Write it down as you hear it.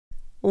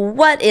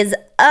What is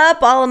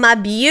up, all of my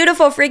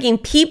beautiful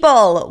freaking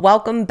people?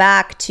 Welcome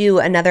back to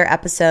another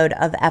episode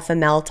of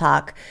FML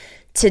Talk.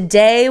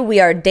 Today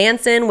we are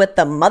dancing with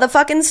the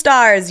motherfucking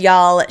stars,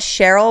 y'all.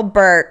 Cheryl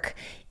Burke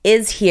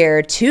is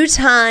here,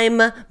 two-time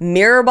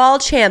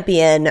mirrorball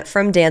champion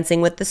from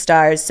Dancing with the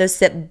Stars. So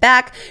sit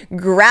back,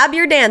 grab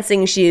your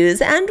dancing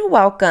shoes, and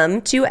welcome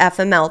to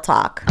FML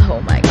Talk.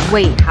 Oh my God.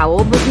 Wait, how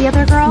old was the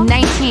other girl?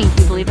 19.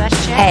 Can you believe that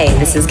shit? Hey,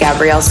 this is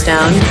Gabrielle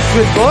Stone.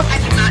 Book?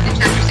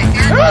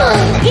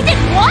 He did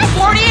what?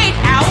 48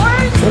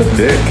 hours? What a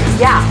dick.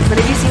 Yeah, but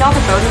have you seen all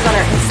the photos on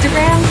her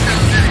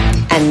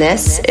Instagram? And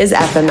this is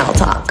FML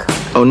Talk.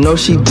 Oh, no,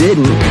 she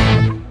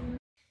didn't.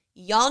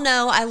 Y'all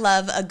know I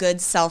love a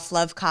good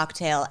self-love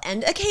cocktail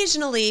and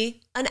occasionally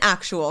an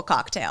actual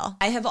cocktail.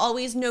 I have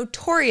always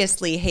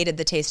notoriously hated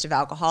the taste of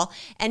alcohol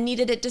and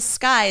needed it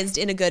disguised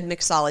in a good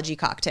mixology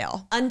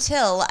cocktail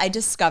until I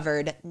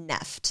discovered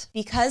Neft.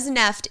 Because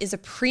Neft is a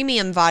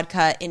premium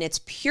vodka in its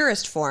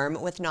purest form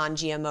with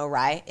non-GMO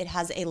rye, it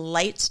has a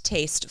light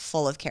taste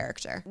full of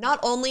character. Not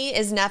only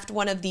is Neft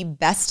one of the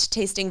best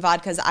tasting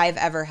vodkas I've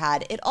ever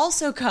had, it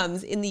also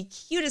comes in the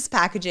cutest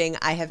packaging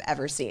I have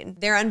ever seen.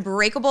 Their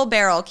unbreakable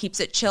barrel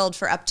keeps it chilled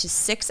for up to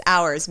 6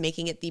 hours,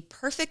 making it the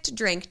perfect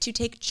drink to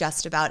take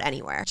just about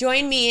anywhere.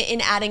 Join me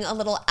in adding a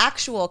little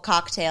actual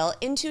cocktail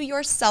into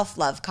your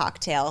self-love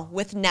cocktail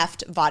with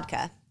Neft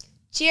vodka.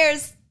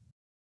 Cheers!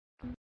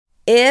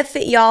 If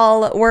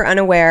y'all were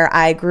unaware,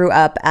 I grew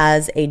up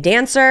as a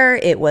dancer.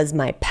 It was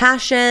my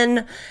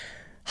passion.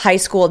 High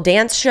school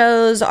dance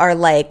shows are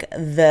like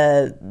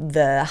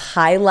the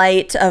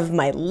highlight of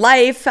my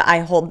life.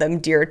 I hold them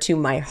dear to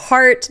my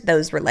heart.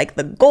 Those were like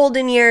the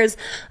golden years.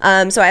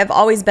 So I've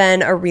always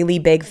been a really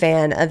big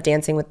fan of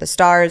Dancing with the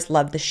Stars,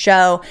 love the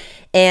show.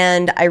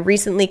 And I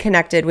recently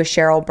connected with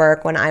Cheryl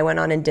Burke when I went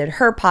on and did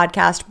her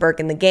podcast, Burke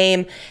in the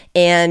Game.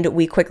 And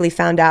we quickly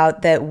found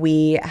out that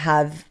we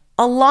have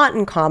a lot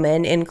in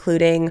common,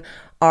 including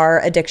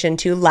our addiction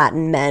to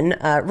Latin men,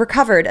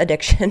 recovered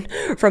addiction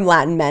from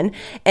Latin men.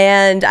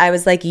 And I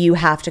was like, you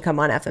have to come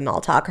on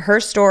FML Talk. Her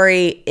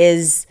story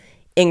is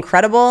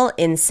incredible,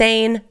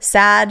 insane,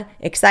 sad,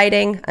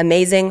 exciting,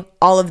 amazing,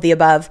 all of the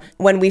above.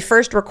 When we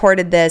first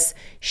recorded this,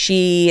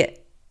 she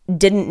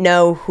didn't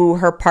know who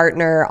her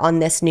partner on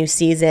this new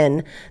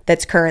season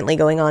that's currently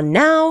going on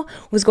now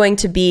was going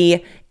to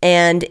be.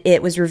 And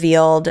it was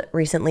revealed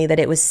recently that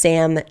it was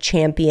Sam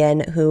Champion,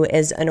 who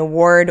is an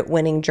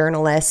award-winning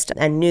journalist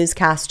and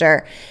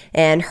newscaster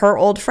and her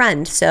old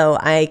friend. So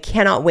I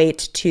cannot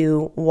wait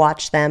to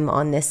watch them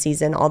on this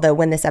season. Although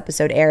when this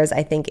episode airs,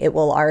 I think it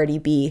will already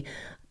be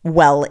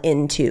well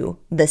into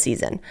the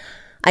season.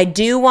 I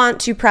do want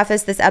to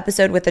preface this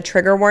episode with a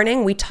trigger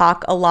warning. We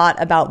talk a lot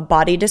about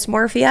body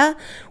dysmorphia.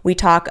 We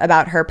talk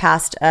about her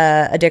past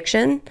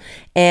addiction.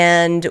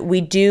 And we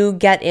do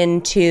get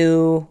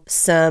into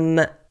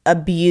some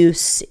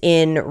abuse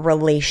in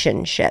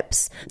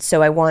relationships.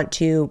 So I want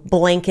to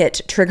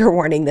blanket trigger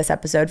warning this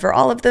episode for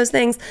all of those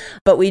things.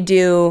 But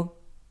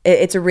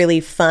it's a really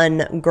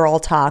fun girl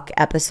talk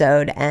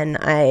episode. And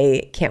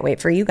I can't wait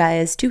for you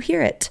guys to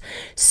hear it.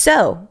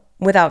 So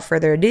without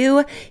further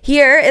ado,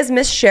 here is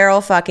Miss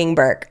Cheryl fucking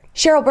Burke.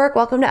 Cheryl Burke,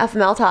 welcome to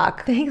FML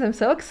Talk. Thanks, I'm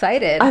so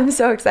excited. I'm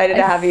so excited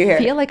to have you here. I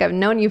feel like I've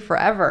known you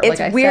forever. It's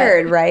like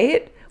weird,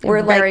 right?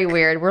 We're very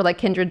weird. We're like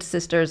kindred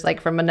sisters, like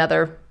from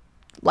another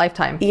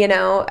lifetime. You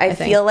know, I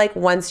feel like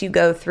once you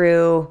go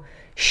through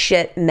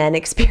shit men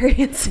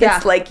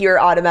experiences, like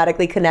you're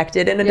automatically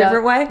connected in a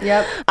different way.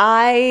 Yep.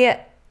 I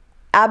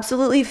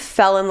absolutely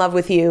fell in love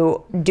with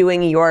you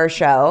doing your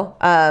show,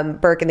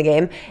 Burke in the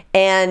Game.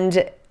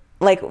 And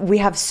like, we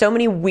have so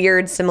many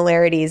weird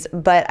similarities,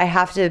 but I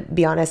have to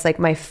be honest, like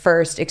my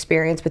first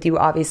experience with you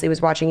obviously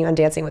was watching you on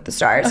Dancing with the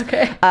Stars.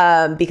 Okay.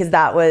 Because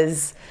that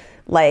was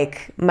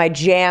like my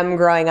jam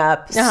growing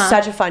up.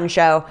 Such a fun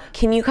show.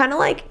 Can you kind of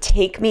like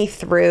take me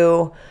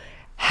through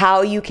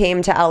how you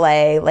came to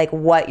LA, like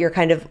what your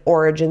kind of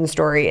origin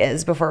story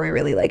is before we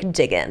really like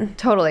dig in?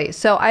 Totally.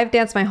 So I've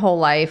danced my whole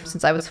life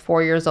since I was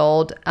 4 years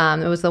old.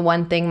 It was the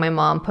one thing my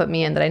mom put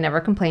me in that I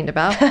never complained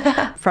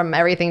about. From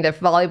everything to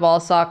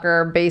volleyball,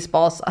 soccer,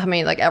 baseball, I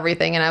mean like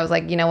everything. And I was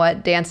like, you know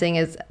what, dancing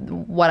is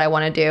what I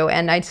want to do.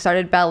 And I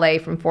started ballet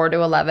from 4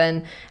 to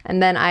 11.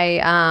 And then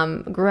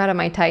I grew out of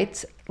my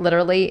tights.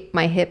 Literally,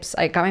 my hips,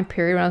 I got my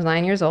period when I was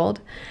 9 years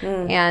old,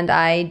 and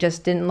I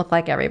just didn't look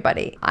like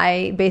everybody.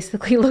 I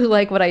basically look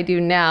like what I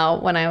do now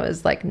when I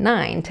was like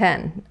 9,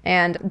 10,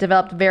 and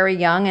developed very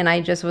young, and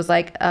I just was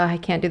like, I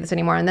can't do this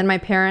anymore. And then my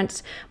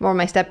parents, more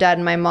my stepdad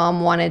and my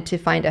mom, wanted to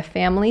find a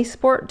family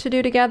sport to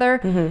do together.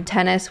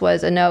 Tennis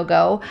was a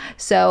no-go,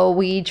 so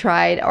we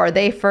tried, or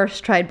they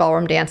first tried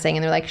ballroom dancing,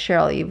 and they're like,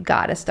 Cheryl, you've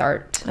got to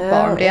start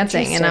ballroom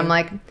dancing. And I'm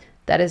like,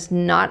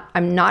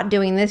 I'm not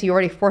doing this. You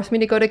already forced me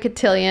to go to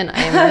cotillion.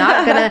 I am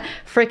not going to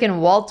freaking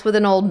waltz with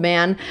an old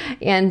man.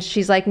 And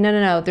she's like,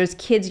 no, there's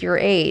kids your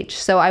age.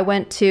 So I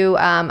went to,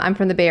 I'm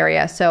from the Bay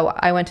Area. So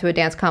I went to a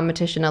dance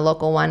competition, a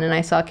local one, and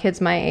I saw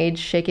kids my age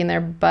shaking their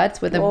butts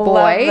with a boy.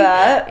 Love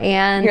that.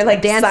 And you're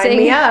like, dancing, sign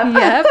me up.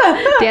 Yep,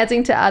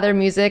 dancing to other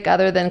music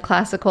other than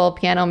classical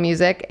piano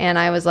music. And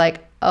I was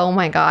like, oh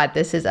my God,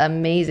 this is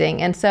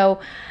amazing. And so,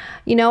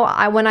 you know,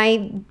 when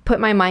I put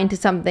my mind to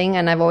something,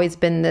 and I've always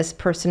been this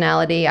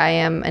personality, I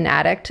am an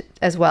addict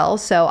as well.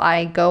 So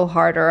I go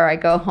hard or I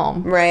go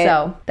home. Right.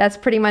 So that's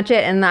pretty much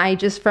it. And I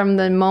just, from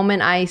the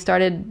moment I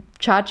started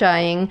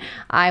cha-chaing,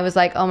 I was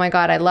like, oh my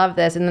God, I love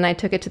this. And then I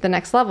took it to the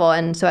next level.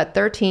 And so at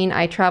 13,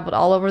 I traveled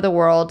all over the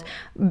world,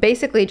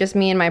 basically just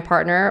me and my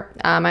partner.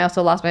 I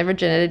also lost my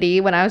virginity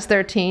when I was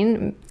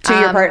 13. To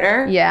your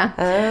partner? Yeah.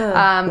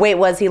 Oh. Wait,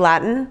 was he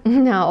Latin?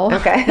 No.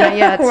 Okay. Not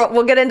yet.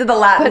 We'll get into the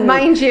Latin But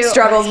mind you,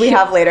 struggles we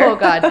have later. Oh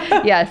God.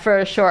 Yeah,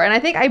 for sure. And I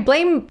think I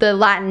blame the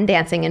Latin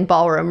dancing in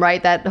ballroom,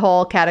 right? That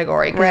whole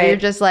category. Because you're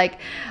just like,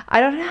 I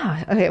don't know.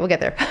 Okay, we'll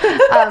get there.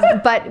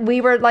 But we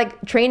were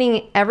like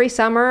training every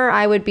summer.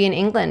 I would be in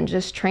England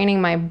just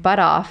training my butt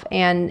off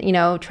and, you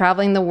know,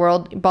 traveling the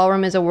world.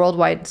 Ballroom is a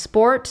worldwide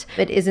sport.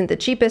 It isn't the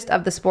cheapest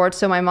of the sports.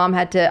 So my mom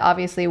had to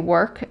obviously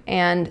work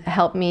and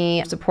help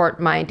me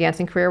support my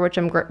dancing career, which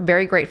I'm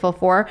very grateful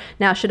for.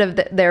 Now, should have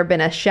there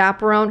been a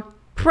chaperone?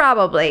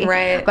 Probably.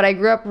 Right. But I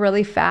grew up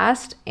really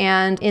fast,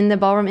 and in the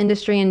ballroom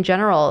industry in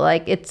general,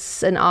 like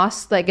it's an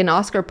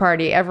Oscar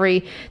party.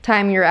 Every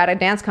time you're at a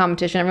dance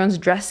competition, everyone's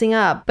dressing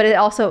up. But it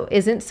also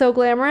isn't so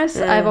glamorous.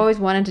 I've always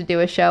wanted to do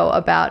a show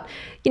about,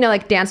 you know,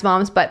 like Dance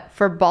Moms, but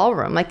for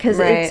ballroom, like, because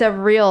it's a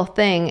real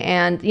thing.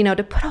 And, you know,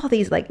 to put all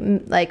these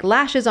like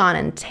lashes on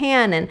and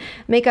tan and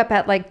makeup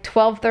at like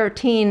 12,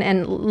 13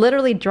 and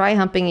literally dry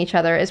humping each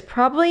other is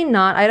probably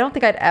not, I don't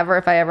think I'd ever,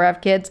 if I ever have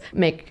kids,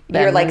 make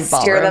them You're like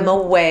steer them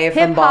away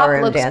from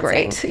ballroom looks dancing.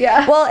 Great.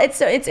 Yeah. Well,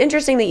 it's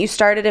interesting that you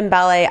started in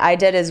ballet. I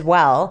did as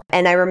well.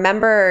 And I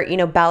remember, you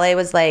know, ballet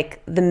was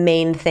like the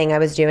main thing I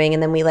was doing.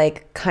 And then we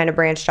like kind of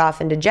branched off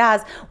into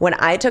jazz. When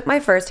I took my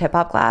first hip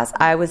hop class,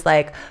 I was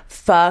like,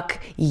 fuck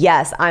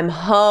yes, I'm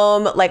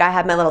home. Like I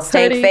had my little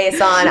stank face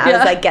on. I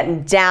was like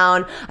getting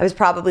down. I was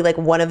probably like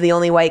one of the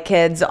only white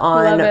kids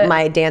on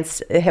my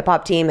dance hip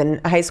hop team in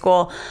high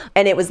school.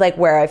 And it was like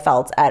where I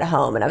felt at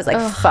home. And I was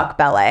like, fuck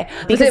ballet.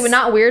 Because it was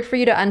not weird for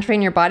you to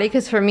untrain your body?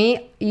 Because for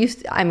me,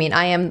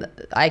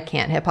 I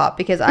can't hip hop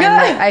because I'm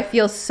like, I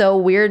feel so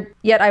weird.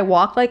 Yet I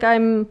walk like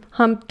I'm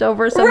humped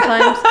over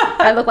sometimes.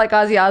 I look like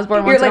Ozzy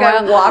Osbourne once in a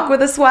while. I walk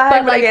with a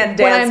swag, but I can't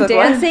dance when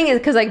I'm dancing, is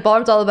because like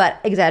ballroom's all about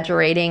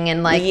exaggerating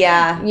and like,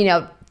 you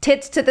know,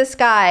 tits to the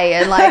sky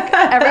and like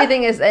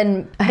everything is,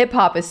 and hip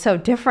hop is so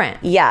different.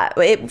 Yeah.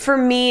 For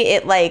me,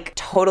 it like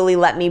totally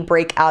let me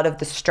break out of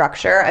the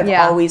structure. I've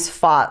always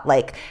fought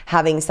like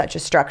having such a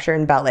structure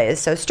in ballet is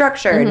so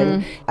structured.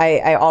 And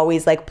I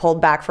always like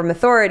pulled back from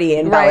authority,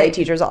 and ballet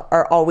teachers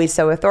are always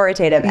so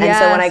authoritative. And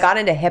so when I got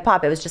into hip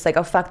hop, it was just like,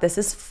 oh fuck, this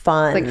is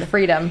fun. It's like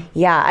freedom.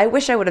 Yeah. I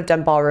wish I would have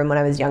done ballroom when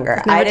I was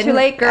younger. Never too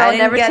late, girl.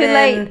 Never too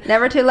late.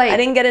 Never too late. I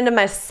didn't get into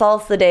my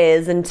salsa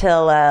days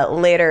until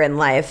later in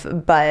life,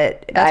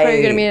 but that's where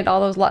you're going to meet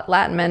all those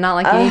Latin men. Not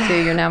like you need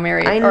to. You're now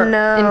married.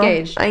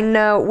 Engaged. I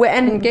know.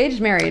 And engaged,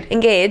 married.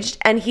 Engaged.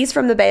 And he's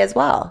from the Bay as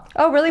well.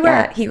 Oh, really? Where?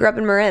 Yeah, he grew up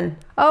in Marin.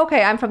 Oh,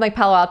 okay. I'm from like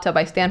Palo Alto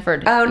by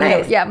Stanford. Oh,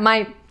 nice. Yeah,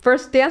 my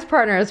first dance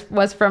partner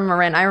was from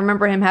Marin. I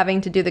remember him having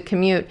to do the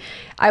commute.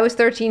 I was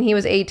 13. He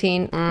was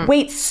 18.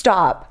 Wait,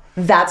 stop.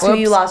 That's who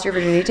you lost your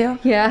virginity to?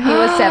 Yeah, he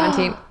was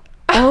 17.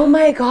 Oh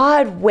my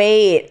God.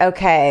 Wait.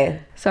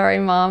 Okay. Sorry,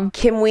 Mom.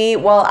 Can we?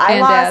 Well,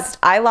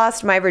 I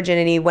lost my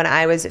virginity when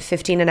I was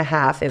 15 and a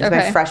half. It was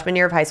my freshman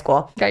year of high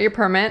school. Got your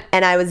permit.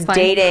 And I was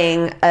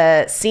dating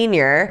a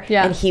senior,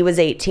 and he was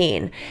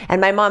 18. And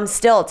my mom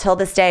still, till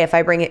this day, if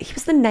I bring it, he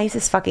was the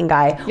nicest fucking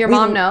guy. Your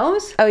mom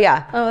knows? Oh,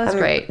 yeah. Oh, that's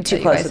great.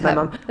 Too close with my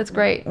mom. That's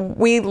great.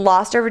 We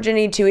lost our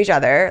virginity to each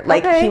other.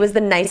 Like, he was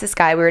the nicest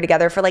guy. We were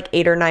together for like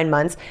 8 or 9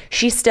 months.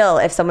 She still,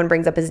 if someone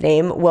brings up his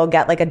name, will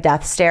get like a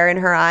death stare in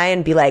her eye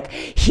and be like,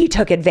 he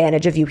took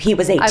advantage of you. He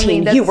was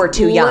 18. You were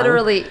too young.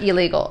 Literally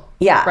illegal.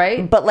 Yeah.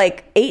 Right? But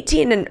like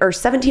 18 or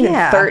 17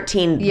 and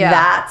 13,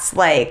 that's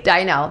like...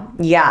 I know.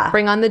 Yeah.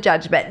 Bring on the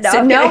judgment. No,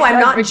 I'm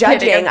not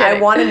judging. I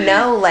want to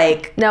know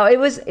like... No, it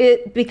was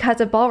because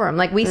of ballroom.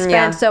 Like we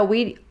spent, so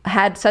we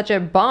had such a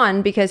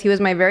bond because he was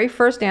my very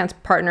first dance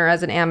partner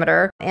as an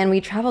amateur, and we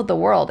traveled the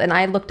world, and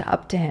I looked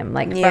up to him.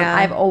 Like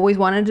I've always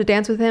wanted to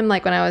dance with him.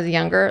 Like when I was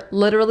younger,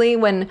 literally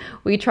when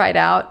we tried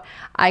out,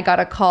 I got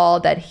a call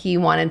that he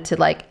wanted to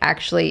like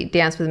actually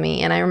dance with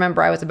me. And I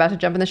remember I was about to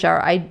jump in the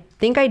shower. I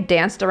think I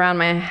danced around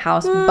my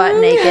house butt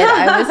naked.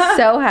 I was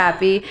so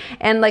happy.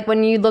 And like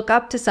when you look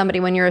up to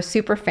somebody, when you're a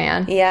super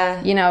fan,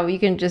 you know, you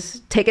can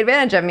just take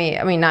advantage of me.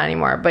 I mean, not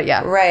anymore, but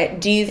yeah. Right.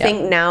 Do you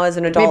think now as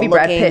an adult, maybe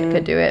Brad Pitt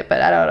could do it,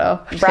 but I don't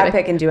know. Brad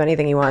Pitt can do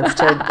anything he wants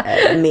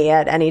to me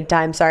at any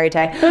time. Sorry,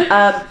 Tay.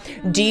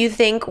 Do you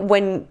think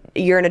when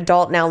you're an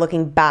adult now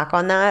looking back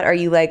on that, are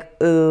you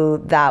like,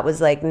 ooh, that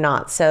was like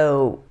not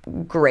so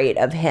great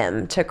of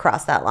him to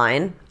cross that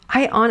line?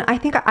 I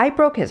think I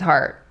broke his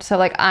heart. So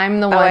like I'm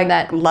the one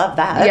that love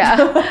that.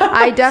 Yeah.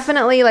 I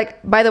definitely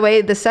like, by the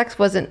way, the sex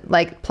wasn't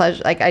like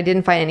pleasure. Like I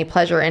didn't find any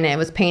pleasure in it. It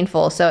was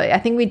painful. So I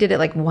think we did it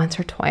like once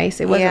or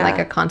twice. It wasn't like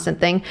a constant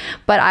thing.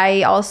 But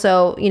I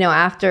also, you know,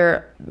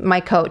 after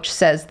my coach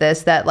says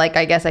this, that like,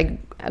 I guess I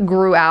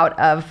grew out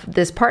of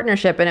this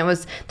partnership, and it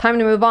was time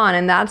to move on.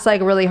 And that's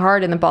like really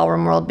hard in the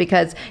ballroom world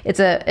because it's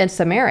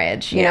a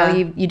marriage, you know,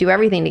 you do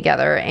everything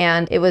together,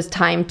 and it was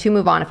time to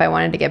move on if I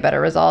wanted to get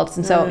better results.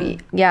 And so,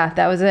 yeah,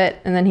 that was it.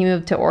 And then he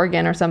moved to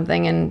Oregon or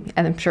something, and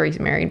I'm sure he's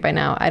married by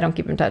now. I don't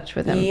keep in touch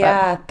with him.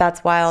 Yeah,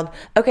 that's wild.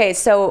 Okay,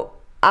 so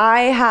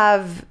I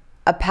have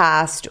a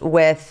past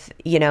with,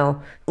 you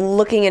know,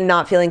 looking and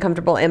not feeling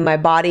comfortable in my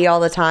body all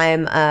the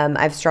time.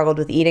 I've struggled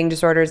with eating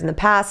disorders in the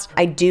past.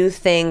 I do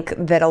think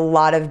that a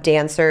lot of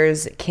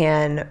dancers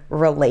can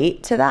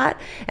relate to that.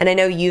 And I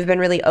know you've been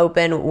really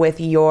open with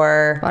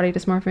your body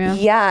dysmorphia.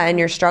 Yeah, and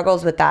your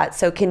struggles with that.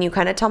 So can you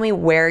kind of tell me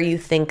where you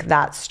think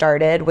that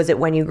started? Was it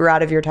when you grew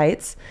out of your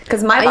tights?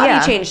 Because my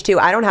body changed too.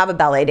 I don't have a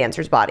ballet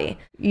dancer's body.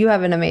 You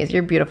have an amazing,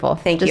 you're beautiful.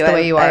 Thank you. Just the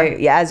way you are.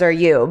 Yeah, as are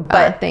you.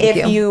 But if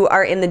you. you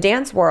are in the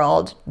dance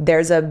world,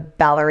 there's a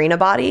ballerina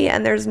body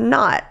and there's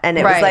not. And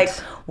it was like,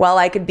 well,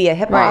 I could be a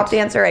hip hop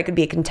dancer, I could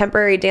be a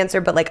contemporary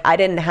dancer, but like I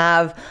didn't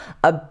have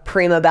a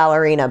prima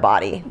ballerina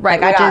body. Right,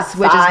 like,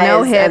 which is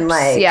no hips. And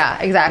like, yeah,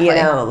 exactly. You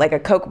know, like a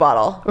Coke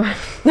bottle.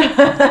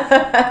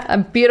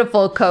 A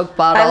beautiful Coke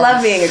bottle. I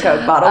love being a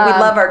Coke bottle. We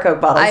love our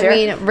Coke bottles. I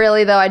mean,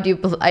 really though,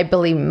 I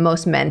believe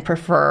most men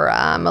prefer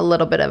a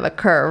little bit of a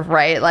curve,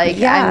 right? Like,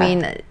 I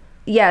mean,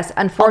 yes,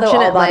 unfortunately.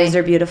 Although all bodies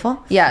are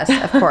beautiful. Yes,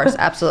 of course,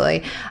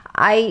 absolutely.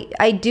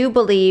 I do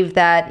believe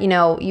that, you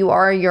know, you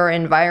are your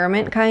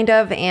environment kind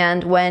of.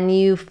 And when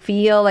you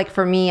feel like,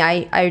 for me,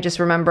 I just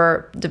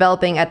remember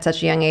developing at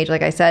such a young age,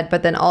 like I said,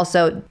 but then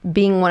also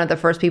being one of the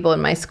first people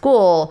in my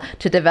school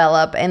to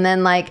develop, and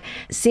then like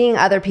seeing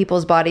other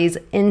people's bodies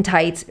in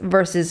tights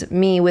versus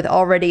me with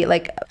already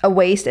like a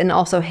waist and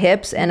also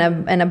hips and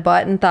a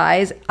butt and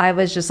thighs. I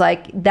was just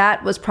like,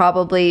 that was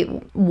probably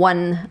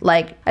one,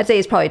 like, I'd say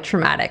it's probably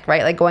traumatic,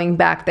 right? Like going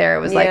back there,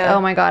 it was like,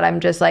 oh my God, I'm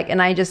just like,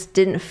 and I just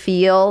didn't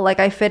feel like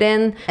I fit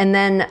in. And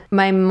then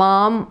my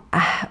mom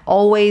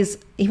always,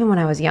 even when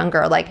I was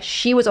younger, like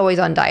she was always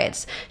on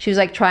diets. She was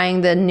like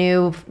trying the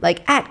new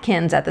like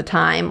Atkins at the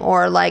time,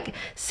 or like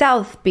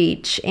South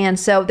Beach. And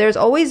so there's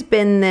always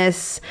been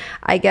this,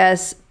 I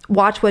guess,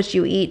 watch what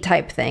you eat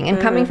type thing. And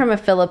coming from a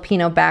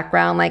Filipino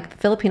background, like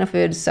Filipino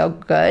food is so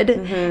good,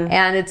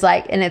 and it's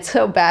like, and it's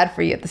so bad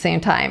for you at the same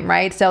time,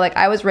 right? So like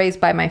I was raised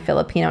by my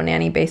Filipino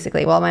nanny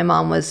basically while my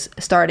mom was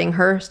starting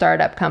her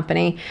startup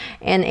company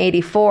in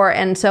 84.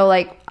 And so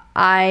like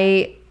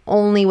I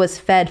only was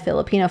fed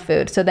Filipino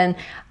food. So then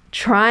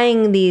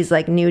trying these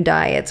like new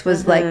diets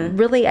was like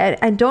really,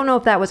 I don't know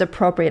if that was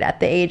appropriate at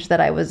the age that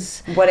I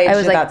was. What age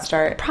did like, that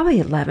start? Probably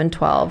 11,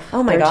 12,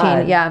 oh my 13.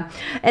 God. Yeah.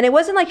 And it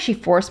wasn't like she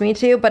forced me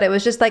to, but it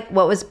was just like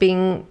what was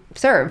being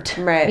served,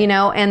 right? You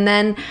know. And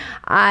then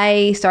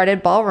I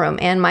started ballroom,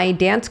 and my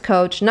dance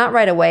coach, not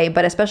right away,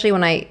 but especially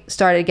when I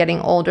started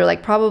getting older,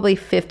 like probably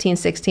 15,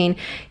 16,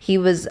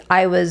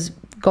 I was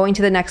going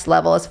to the next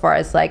level as far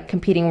as like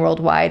competing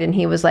worldwide. And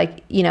he was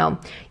like, you know,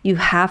 you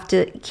have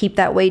to keep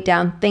that weight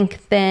down, think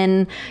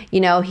thin. You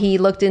know, he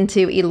looked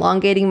into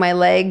elongating my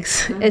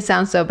legs. It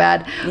sounds so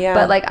bad. Yeah.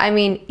 But like, I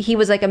mean, he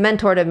was like a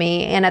mentor to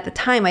me. And at the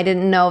time I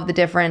didn't know the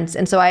difference.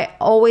 And so I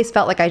always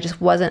felt like I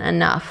just wasn't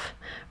enough.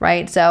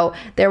 Right. So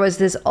there was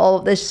this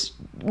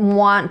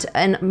want,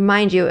 and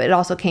mind you, it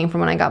also came from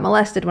when I got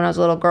molested when I was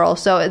a little girl.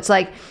 So it's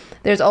like,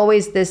 there's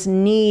always this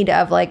need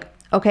of like,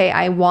 okay,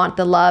 I want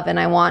the love and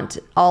I want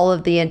all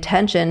of the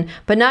attention,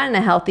 but not in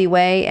a healthy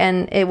way.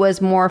 And it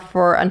was more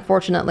for,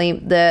 unfortunately,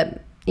 the,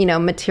 you know,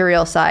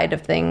 material side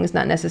of things,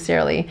 not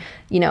necessarily,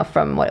 you know,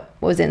 from what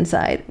was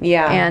inside.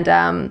 Yeah.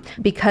 And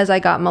because I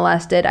got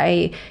molested,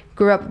 I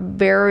grew up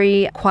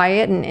very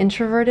quiet and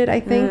introverted, I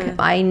think.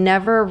 I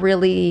never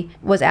really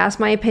was asked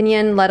my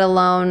opinion, let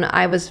alone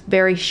I was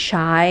very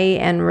shy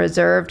and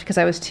reserved because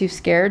I was too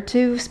scared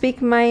to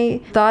speak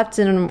my thoughts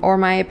or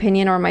my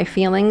opinion or my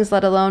feelings,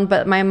 let alone.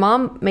 But my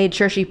mom made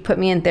sure she put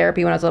me in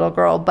therapy when I was a little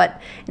girl. But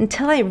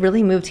until I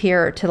really moved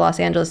here to Los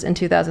Angeles in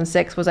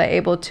 2006, was I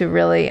able to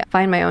really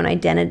find my own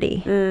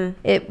identity.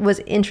 It was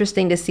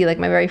interesting to see like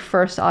my very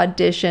first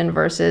audition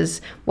versus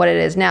what it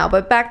is now.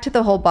 But back to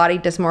the whole body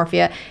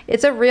dysmorphia,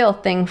 it's a real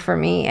thing for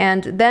me.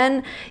 And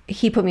then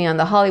he put me on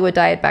the Hollywood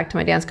diet. Back to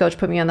my dance coach,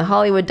 put me on the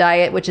Hollywood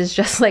diet, which is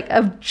just like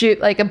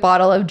a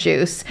bottle of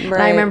juice. Right.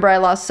 And I remember I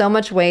lost so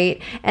much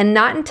weight, and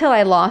not until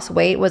I lost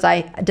weight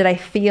did I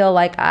feel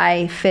like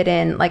I fit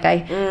in. Like I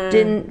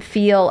didn't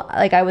feel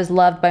like I was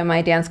loved by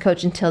my dance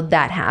coach until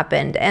that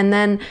happened. And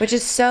then, which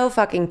is so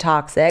fucking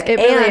toxic. It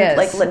really is.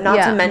 Like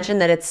not to mention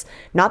that it's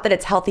not that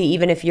it's healthy,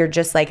 even if you're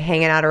just like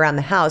hanging out around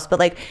the house, but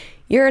like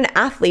you're an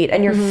athlete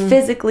and you're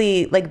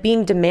physically like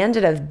being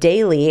demanded of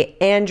daily,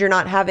 and you're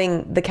not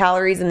having the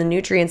calories and the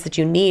nutrients that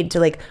you need to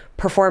like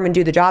perform and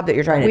do the job that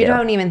you're trying to do. We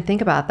don't even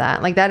think about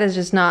that. Like, that is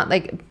just not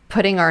like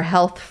putting our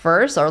health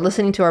first or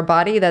listening to our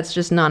body. That's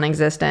just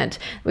non-existent.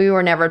 We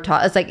were never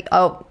taught. It's like,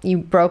 oh, you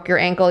broke your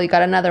ankle, you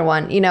got another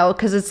one, you know,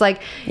 because it's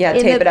like,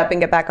 tape it up and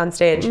get back on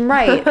stage.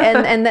 Right.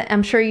 And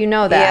I'm sure you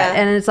know that.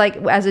 And it's like,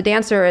 as a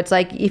dancer, it's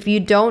like, if you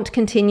don't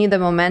continue the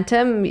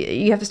momentum,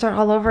 you have to start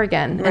all over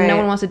again. And no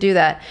one wants to do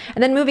that.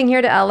 And then moving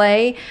here to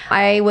LA,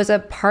 I was a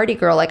party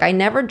girl. Like, I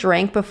never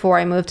drank before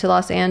I moved to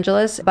Los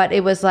Angeles, but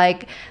it was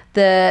like,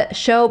 the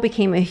show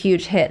became a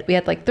huge hit. We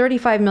had like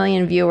 35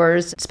 million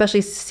viewers, especially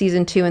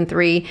season 2 and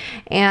 3.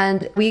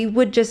 And we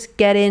would just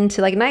get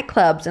into like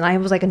nightclubs. And I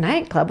was like, a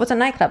nightclub? What's a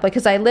nightclub? Like,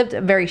 because I lived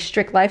a very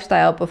strict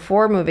lifestyle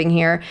before moving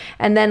here.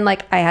 And then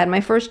like I had my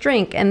first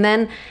drink. And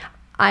then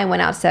I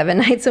went out 7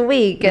 nights a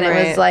week. And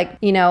it was like,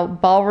 you know,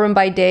 ballroom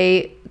by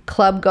day,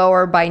 club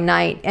goer by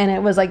night, and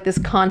it was like this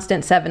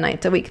constant 7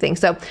 nights a week thing.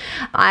 So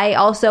I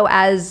also,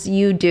 as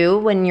you do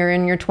when you're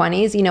in your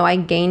 20s, you know, I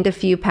gained a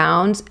few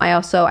pounds.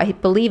 I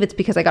believe it's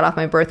because I got off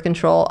my birth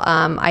control.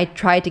 I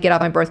tried to get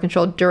off my birth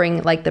control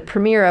during like the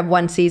premiere of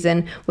one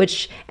season,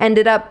 which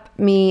ended up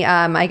me,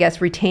 I guess,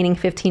 retaining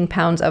 15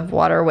 pounds of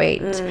water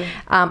weight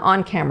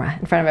on camera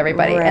in front of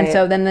everybody. And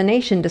so then the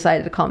nation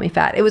decided to call me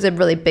fat. It was a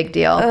really big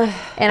deal.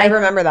 And I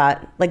remember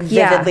that, like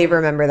vividly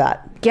remember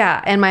that.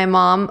 Yeah. And my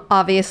mom,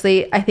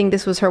 obviously, I think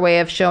this was her way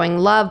of showing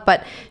love,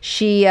 but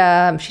she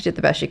did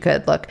the best she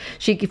could. Look,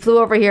 she flew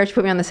over here, she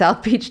put me on the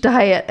South Beach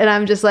diet. And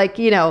I'm just like,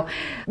 you know,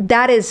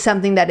 that is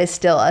something that is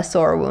still a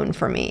sore wound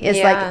for me. It's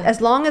like, as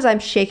long as I'm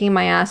shaking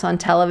my ass on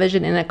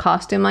television in a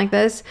costume like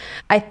this,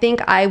 I think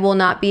I will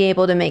not be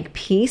able to make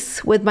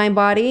peace with my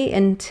body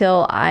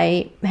until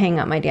I hang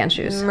up my dance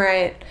shoes.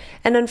 Right.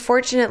 And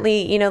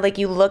unfortunately, you know, like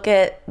you look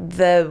at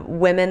the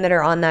women that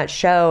are on that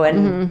show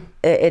and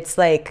it's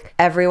like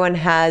everyone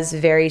has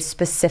very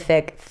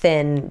specific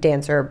thin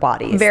dancer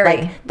bodies. Very.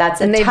 Like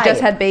that's a and they've type.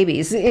 just had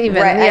babies.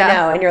 Even. Right. Yeah. I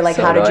know. And you're like,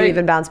 So how did you like,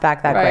 even bounce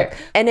back that quick?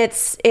 And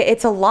it's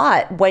a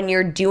lot when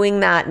you're doing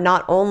that.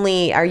 Not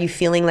only are you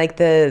feeling like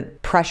the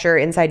pressure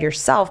inside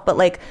yourself, but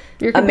like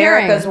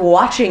America's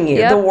watching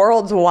you. The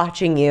world's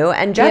watching you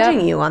and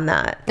judging you on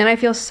that. And I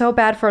feel so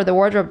bad for the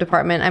wardrobe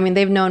department. I mean,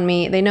 they've known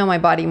me, they know my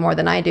body more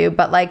than I do,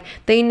 but like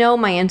they know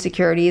my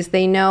insecurities.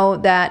 They know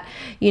that,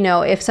 you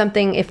know, if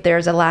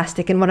there's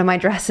elastic in one of my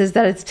dresses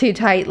that it's too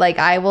tight, like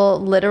I will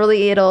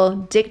literally, it'll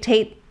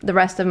dictate the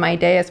rest of my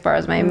day as far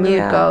as my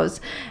mood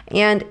goes.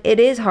 And it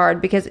is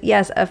hard because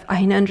yes, if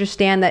I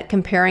understand that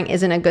comparing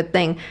isn't a good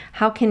thing.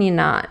 How can you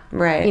not?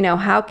 Right. You know,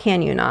 how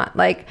can you not?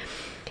 Like,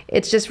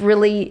 it's just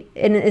really,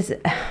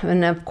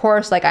 and of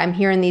course, like I'm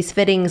hearing these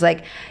fittings,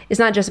 like it's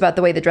not just about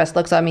the way the dress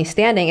looks on me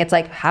standing. It's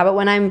like, how about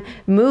when I'm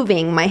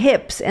moving my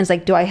hips? And it's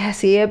like, do I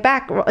see a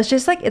back? It's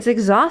just like, it's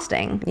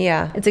exhausting.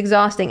 Yeah. It's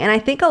exhausting. And I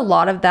think a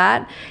lot of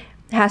that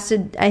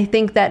I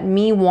think that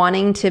me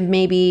wanting to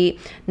maybe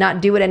not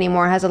do it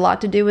anymore has a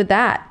lot to do with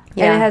that.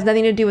 Yeah. And it has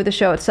nothing to do with the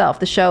show itself.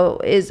 The show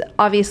is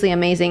obviously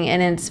amazing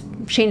and it's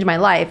changed my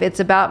life.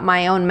 It's about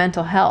my own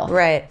mental health.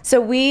 Right.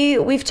 So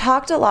we've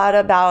talked a lot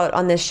about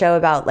on this show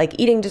about like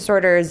eating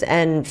disorders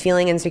and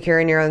feeling insecure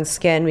in your own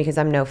skin because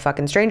I'm no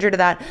fucking stranger to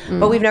that.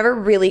 But we've never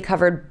really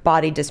covered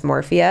body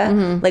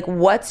dysmorphia. Like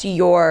what's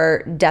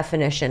your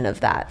definition of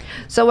that?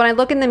 So when I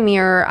look in the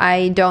mirror,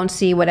 I don't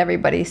see what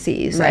everybody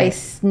sees. Right.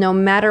 No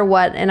matter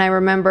what. And I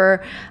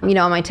remember, you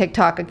know, on my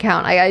TikTok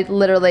account, I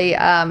literally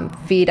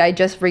I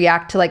just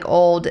react to like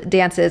old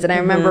dances. And I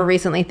remember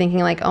recently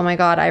thinking like, oh my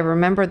God, I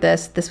remember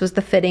this. This was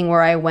the fitting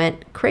where I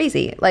went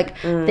crazy. Like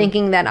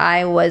thinking that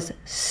I was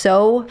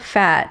so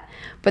fat,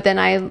 but then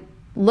I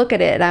look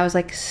at it and I was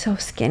like so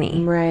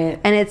skinny. Right.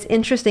 And it's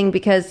interesting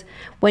because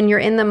when you're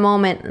in the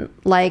moment,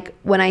 like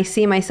when I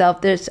see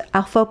myself,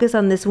 I'll focus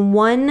on this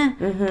one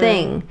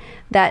thing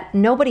that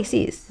nobody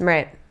sees.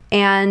 Right.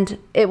 And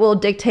it will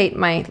dictate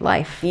my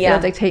life. Yeah.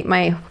 It'll dictate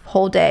my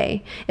whole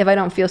day if I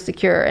don't feel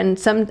secure.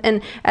 And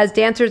as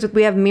dancers,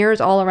 we have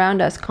mirrors all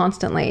around us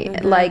constantly.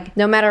 Like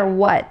no matter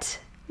what,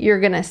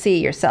 you're gonna see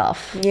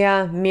yourself.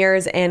 Yeah,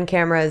 mirrors and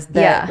cameras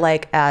that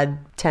like add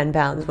 10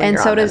 pounds when and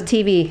you're so on does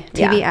them. TV.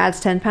 TV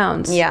adds 10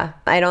 pounds. Yeah.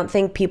 I don't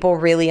think people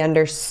really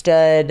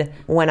understood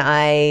when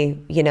I,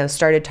 you know,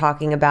 started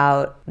talking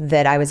about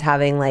that I was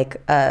having like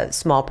a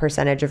small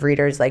percentage of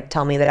readers like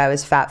tell me that I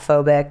was fat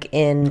phobic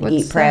in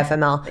Eat, Pray,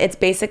 FML. It's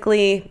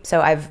basically,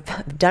 so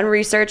I've done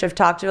research, I've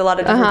talked to a lot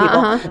of different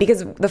people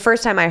because the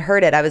first time I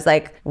heard it, I was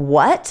like,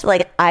 what?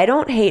 Like, I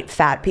don't hate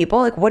fat people.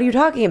 Like, what are you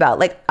talking about?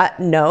 Like,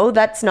 no,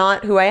 that's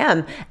not who I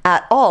am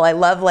at all. I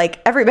love like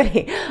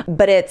everybody,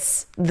 but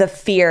it's the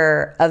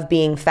fear of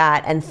being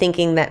fat and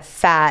thinking that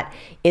fat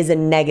is a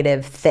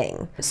negative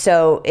thing.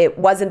 So it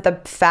wasn't the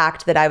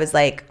fact that I was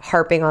like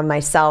harping on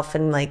myself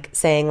and like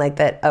saying like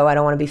that, oh, I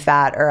don't want to be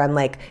fat or I'm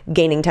like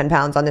gaining 10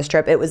 pounds on this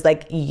trip. It was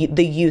like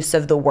the use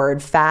of the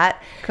word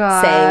fat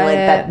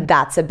saying like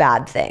that's a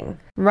bad thing.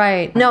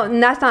 Right. No,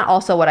 and that's not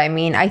also what I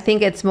mean. I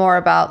think it's more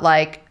about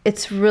like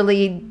it's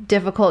really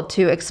difficult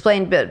to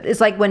explain, but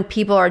it's like when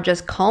people are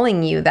just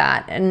calling you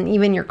that, and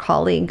even your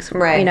colleagues,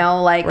 Right. you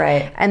know, like,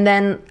 Right. and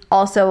then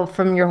also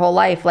from your whole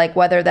life, like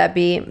whether that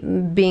be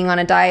being on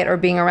a diet or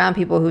being around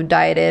people who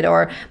dieted,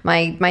 or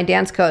my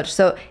dance coach.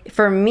 So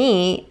for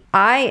me,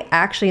 I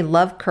actually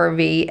love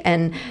curvy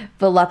and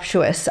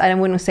voluptuous. I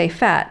wouldn't say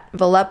fat,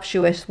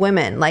 voluptuous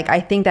women. Like, I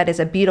think that is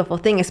a beautiful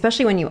thing,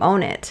 especially when you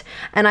own it.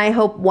 And I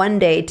hope one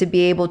day to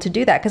be able to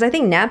do that, because I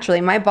think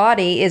naturally my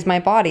body is my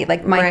body.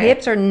 Like, my Right.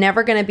 hips are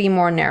never going to be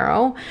more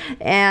narrow,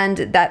 and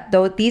that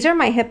though these are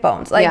my hip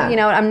bones. Like, Yeah. you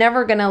know, I'm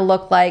never going to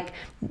look like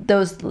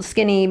those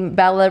skinny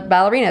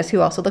ballerinas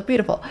who also look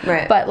beautiful.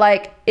 Right. But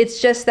like,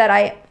 it's just that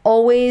I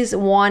always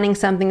wanting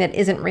something that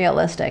isn't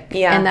realistic.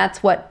 Yeah. And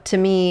that's what, to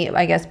me,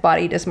 I guess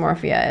body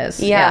dysmorphia is.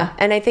 Yeah.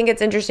 And I think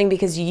it's interesting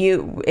because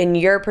you, in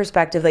your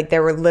perspective, like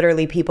there were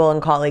literally people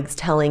and colleagues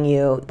telling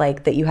you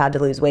like that you had to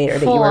lose weight or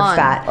that you were on.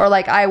 fat. Or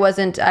like I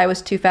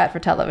was too fat for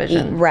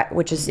television. Right,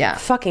 which is Yeah.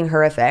 fucking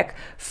horrific.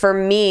 For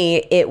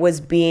me, it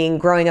was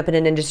growing up in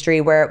an industry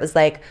where it was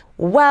like,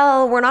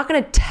 well, we're not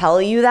going to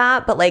tell you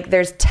that, but like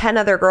there's 10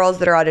 other girls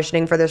that are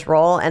auditioning for this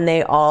role and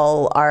they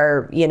all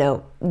are, you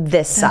know,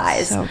 this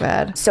size. So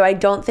bad. So I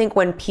don't think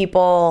when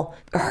people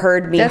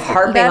heard me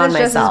harping that on is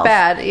myself. just as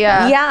bad.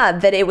 Yeah. Yeah,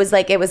 that it was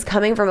like, it was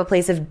coming from a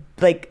place of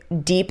like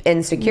deep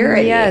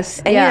insecurity. Yes.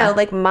 And yeah. you know,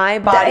 like my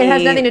body. It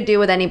has nothing to do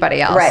with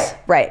anybody else.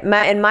 Right.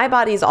 My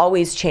body's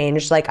always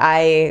changed. Like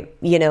I,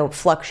 you know,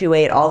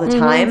 fluctuate all the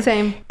time.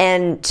 Same.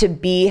 And to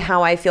be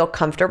how I feel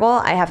comfortable,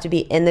 I have to be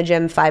in the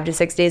gym 5 to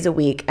 6 days a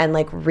week and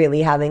like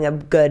really having a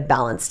good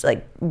balanced,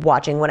 like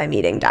watching what I'm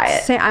eating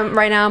diet. I'm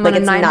on a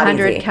it's not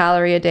 900 easy.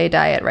 calorie a day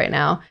diet right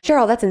now.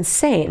 Cheryl, that's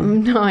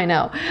insane. No, I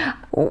know.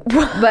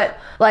 But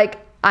like,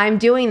 I'm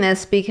doing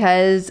this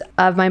because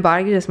of my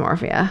body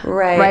dysmorphia.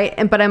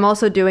 Right. But I'm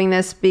also doing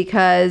this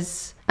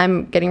because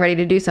I'm getting ready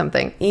to do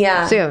something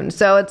soon.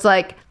 So it's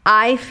like,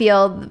 I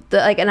feel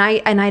like, and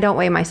I don't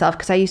weigh myself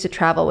because I used to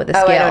travel with a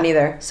scale. I don't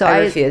either. So I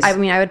refuse. I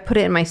mean, I would put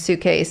it in my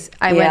suitcase.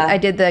 I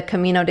did the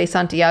Camino de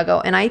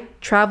Santiago, and I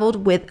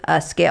traveled with a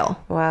scale.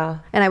 Wow.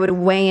 And I would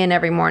weigh in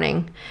every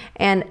morning,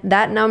 and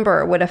that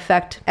number would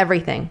affect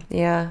everything.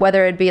 Yeah.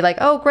 Whether it'd be like,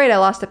 oh great, I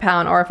lost a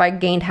pound, or if I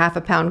gained half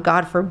a pound,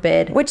 God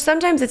forbid. Which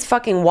sometimes it's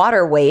fucking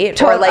water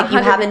weight, or like you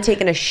 100 haven't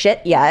taken a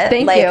shit yet.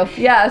 Thank like,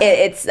 you.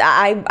 Yes.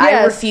 I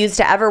Yes. refuse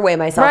to ever weigh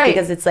myself Right.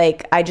 because it's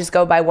like I just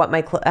go by what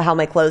how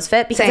my clothes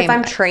fit. Because if Same.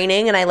 I'm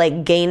training and I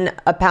like gain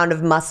a pound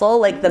of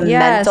muscle, like the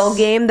Yes. mental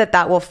game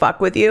that will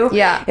fuck with you.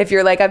 Yeah. If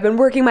you're like, I've been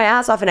working my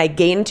ass off and I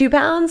gained 2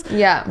 pounds.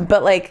 Yeah.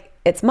 But like,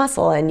 it's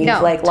muscle and you've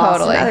No, like lost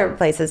totally. in other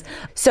places.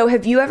 So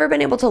have you ever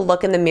been able to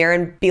look in the mirror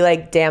and be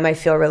like, damn, I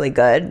feel really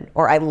good,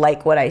 or I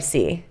like what I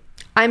see?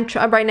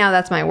 Right now,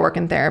 that's my work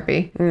in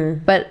therapy.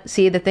 But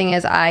see, the thing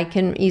is, I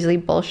can easily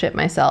bullshit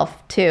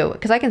myself too,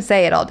 because I can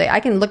say it all day. I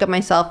can look at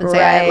myself and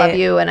say, I love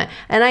you. And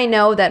I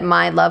know that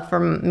my love for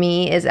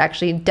me is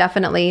actually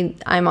definitely,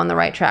 I'm on the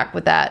right track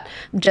with that,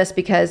 just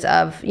because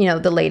of, you know,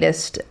 the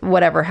latest,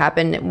 whatever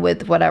happened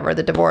with whatever,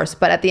 the divorce.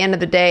 But at the end of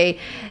the day,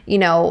 you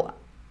know,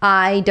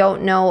 I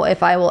don't know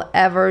if I will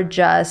ever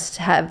just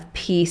have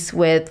peace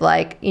with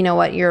like, you know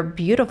what, you're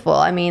beautiful.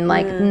 I mean,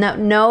 like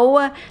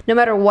no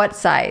matter what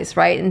size,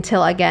 right?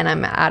 Until again,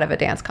 I'm out of a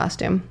dance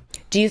costume.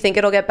 Do you think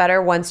it'll get better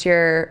once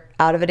you're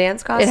out of a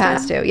dance costume? It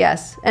has to,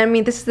 yes. I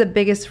mean, this is the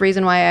biggest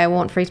reason why I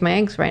won't freeze my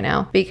eggs right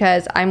now,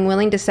 because I'm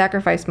willing to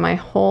sacrifice my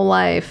whole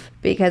life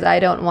because I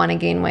don't want to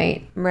gain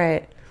weight.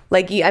 Right.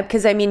 Like,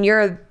 because I mean,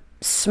 you're a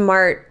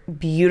smart,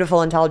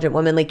 beautiful, intelligent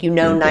woman. Like, you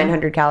know,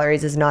 900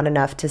 calories is not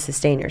enough to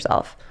sustain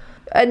yourself.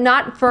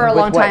 Not for a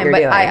long what time, you're but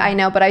doing. I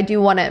know, but I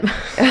do want it.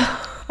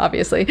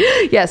 Obviously,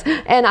 yes.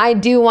 And I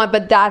do want,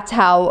 but that's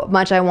how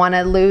much I want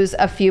to lose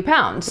a few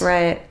pounds.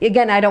 Right.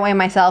 Again, I don't weigh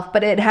myself,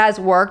 but it has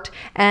worked.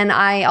 And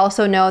I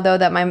also know, though,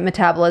 that my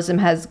metabolism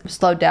has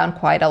slowed down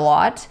quite a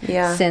lot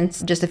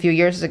since just a few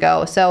years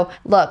ago. So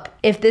look,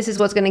 if this is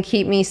what's going to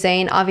keep me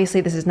sane,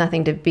 obviously this is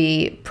nothing to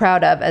be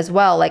proud of as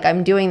well. Like,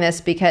 I'm doing this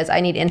because I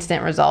need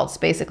instant results,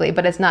 basically,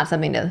 but it's not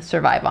something to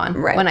survive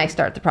on when I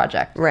start the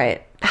project.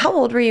 Right. How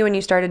old were you when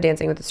you started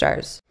Dancing with the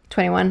Stars?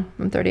 21.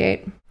 I'm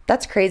 38.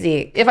 That's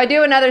crazy. If I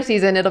do another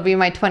season, it'll be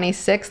my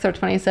 26th or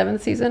 27th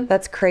season.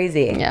 That's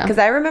crazy. Yeah. Because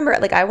I remember,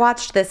 like, I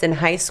watched this in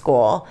high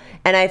school,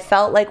 and I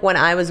felt like when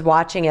I was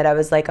watching it, I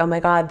was like, oh my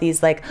God,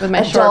 these, like, With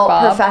my short adult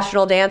bob.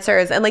 professional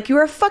dancers. And, like, you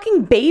were a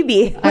fucking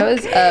baby. I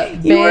was a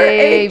baby. You were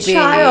a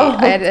child.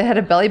 I had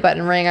a belly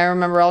button ring. I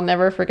remember. I'll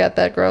never forget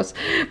that. Gross.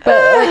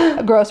 But,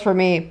 like, gross for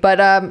me. But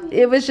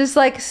it was just,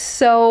 like,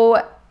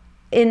 so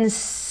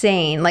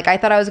insane. Like, I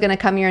thought I was going to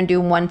come here and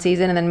do one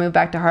season and then move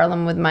back to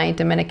Harlem with my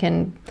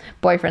Dominican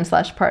boyfriend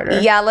 / partner.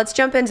 Yeah, let's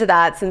jump into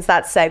that since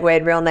that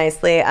segued real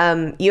nicely.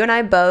 You and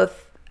I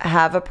both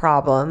have a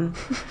problem.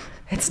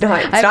 It's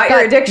not I've your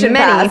got addiction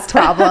many past.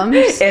 problems.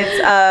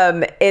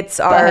 It's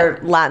our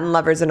Latin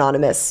Lovers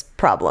Anonymous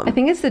problem. I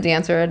think it's the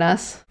dancer in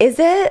us. Is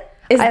it?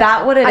 Is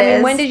that what it is? I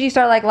mean, when did you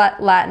start like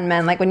Latin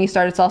men? Like when you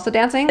started salsa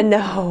dancing?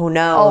 No.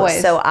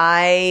 Always. So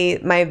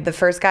the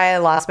first guy I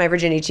lost my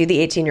virginity to,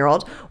 the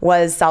 18-year-old,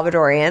 was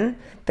Salvadorian.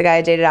 the guy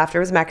I dated after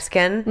was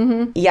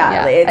Mexican.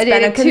 Yeah, it's I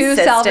been a dated 2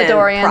 consistent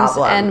Salvadorians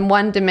problem. and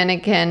 1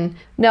 Dominican.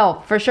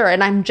 No, for sure.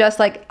 And I'm just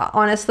like,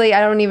 honestly,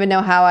 I don't even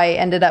know how I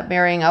ended up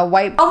marrying a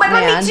white Oh my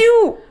man. God, me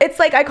too. It's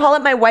like, I call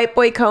it my white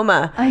boy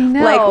coma. I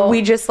know. Like,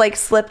 we just like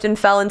slipped and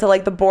fell into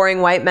like the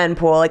boring white men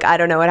pool. Like, I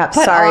don't know what happened.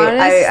 But Sorry,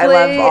 I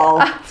honestly,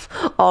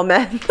 love all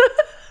men.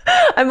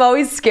 I'm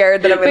always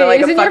scared that I'm gonna like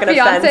isn't your fucking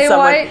offend fiancé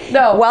someone. white?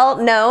 No. Well,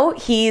 no,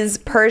 he's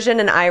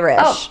Persian and Irish.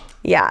 Oh.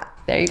 Yeah.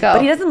 There you go.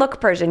 But he doesn't look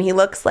Persian. He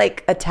looks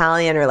like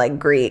Italian or like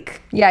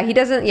Greek. Yeah, he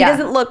doesn't. He Yeah,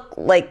 doesn't look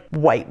like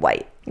white.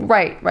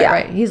 Right. Yeah.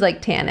 Right. He's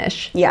like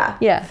tannish. Yeah.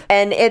 Yeah.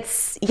 And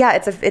it's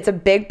a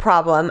big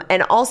problem.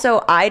 And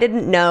also, I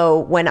didn't know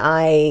when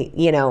I,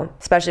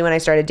 especially when I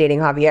started dating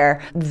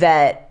Javier,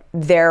 that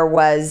there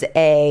was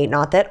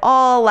not that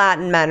all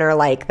Latin men are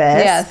like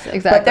this. Yes,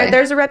 exactly. But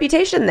there's a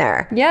reputation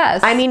there. Yes.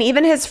 I mean,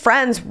 even his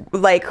friends,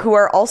 like, who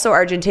are also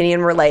Argentinian,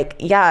 were like,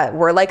 yeah,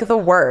 we're like the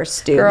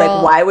worst, dude. Girl.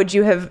 Like, why would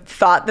you have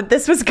thought that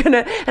this was gonna...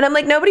 And I'm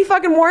like, nobody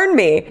fucking warned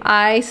me.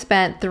 I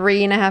spent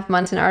 3.5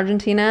 months in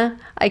Argentina.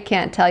 I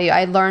can't tell you.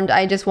 I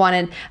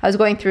was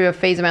going through a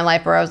phase of my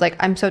life where I was like,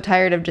 I'm so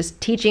tired of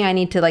just teaching. I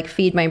need to like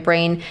feed my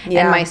brain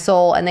and my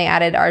soul. And they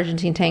added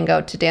Argentine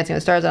tango to Dancing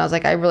with the Stars. And I was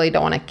like, I really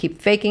don't want to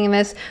keep faking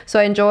this. So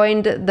I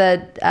joined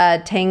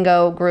the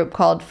tango group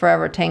called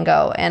Forever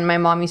Tango. And my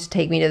mom used to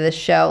take me to this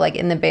show like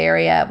in the Bay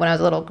Area when I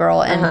was a little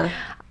girl. And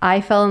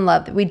I fell in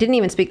love. We didn't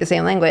even speak the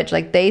same language.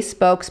 Like, they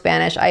spoke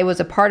Spanish. I was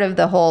a part of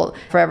the whole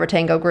Forever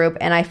Tango group.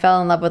 And I fell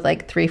in love with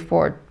like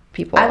 3-4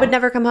 people. I would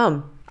never come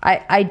home.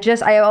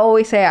 I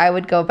always say I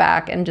would go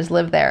back and just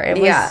live there.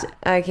 It was,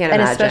 I can't and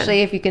imagine.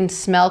 especially if you can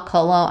smell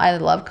cologne. I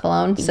love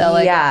cologne. So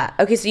like, yeah.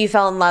 Okay, so you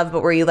fell in love,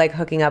 but were you like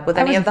hooking up with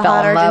any of the fell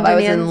hot in love. Argentinians? I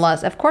was in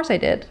lust. Of course I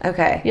did.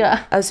 Okay.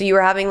 Yeah. Oh, so you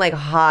were having like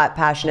hot,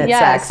 passionate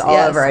sex all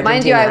over Argentina.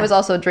 Mind you, I was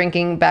also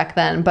drinking back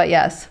then, but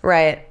yes.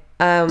 Right.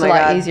 Oh It's my a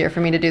lot God. easier for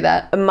me to do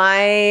that.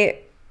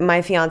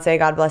 My fiance,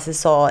 God bless his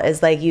soul,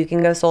 is like, you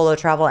can go solo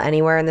travel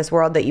anywhere in this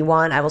world that you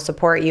want. I will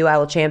support you. I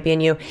will champion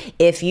you.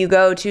 If you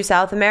go to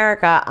South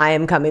America, I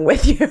am coming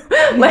with you.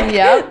 Like,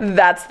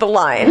 that's the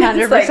line.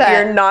 100%. It's like,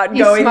 you're not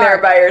going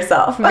there by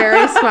yourself.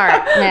 Very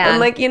smart, man.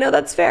 I'm like,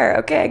 that's fair.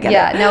 Okay, I get it.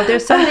 Yeah, no,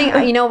 there's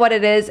something, you know what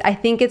it is? I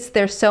think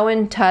they're so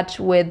in touch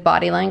with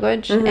body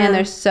language and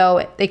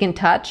they can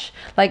touch.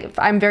 Like,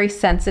 I'm very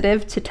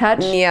sensitive to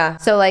touch. Yeah.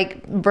 So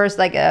like, versus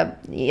like a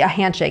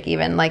handshake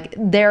even, like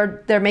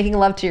they're making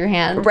love to your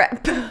hand.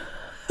 Right.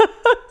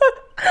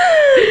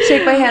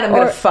 Shake my hand. I'm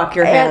gonna fuck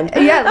your hand.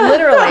 Yeah,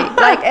 literally.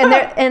 Like,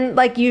 and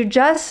like, you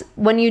just,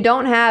 when you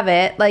don't have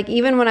it, like,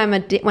 even when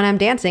I'm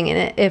dancing in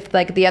it, if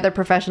like the other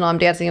professional I'm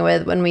dancing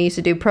with, when we used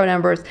to do pro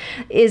numbers,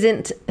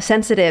 isn't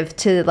sensitive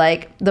to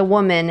like the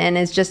woman and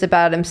is just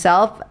about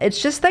himself,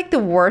 it's just like the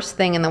worst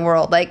thing in the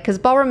world. Like, because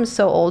ballroom is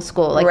so old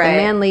school. Like, the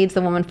man leads,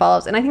 the woman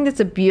follows, and I think that's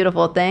a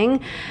beautiful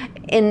thing.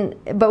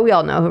 But we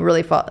all know who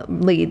really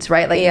leads,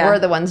 right? Like, we're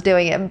the ones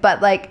doing it.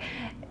 But like,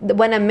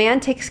 when a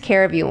man takes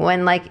care of you,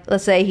 when like,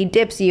 let's say he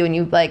dips you and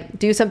you like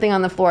do something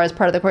on the floor as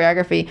part of the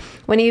choreography,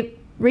 when he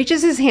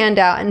reaches his hand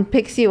out and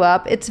picks you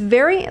up, it's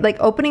very like,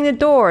 opening the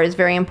door is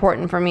very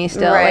important for me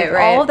still. Right.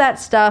 All of that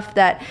stuff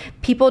that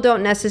people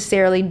don't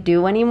necessarily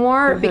do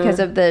anymore because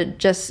of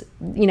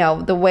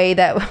the way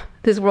that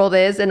this world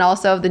is, and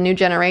also the new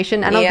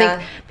generation. I don't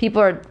think people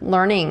are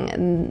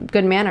learning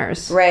good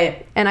manners.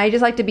 Right. And I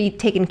just like to be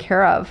taken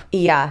care of.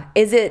 Yeah.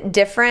 Is it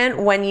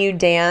different when you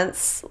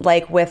dance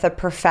like with a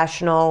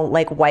professional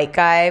like white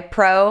guy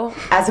pro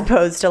as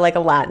opposed to like a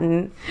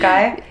Latin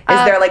guy?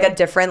 Is there like a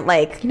different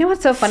like, you know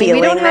what's so funny?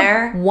 We don't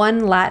have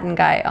one Latin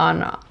guy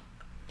on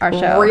our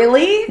show.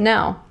 Really?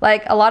 No.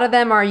 Like, a lot of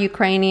them are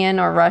Ukrainian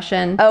or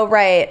Russian. Oh,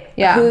 right.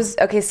 Yeah.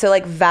 So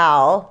like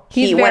Val,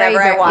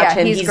 whenever I watch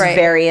him, he's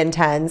very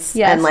intense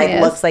and like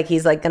looks like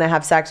he's like gonna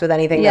have sex with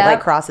anything that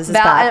like crosses his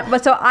path.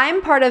 But so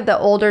I'm part of the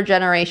older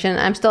generation.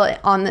 I'm still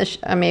on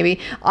the maybe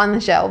on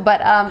the show, but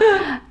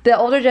the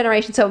older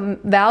generation. So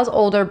Val's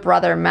older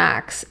brother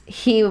Max,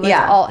 he was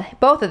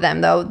both of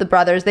them though, the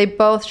brothers. They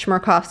both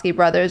Shmerkovsky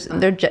brothers.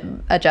 They're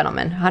a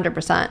gentleman,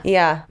 100%.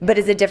 Yeah, but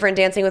is it different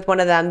dancing with one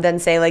of them than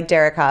say like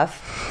Derek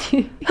Huff?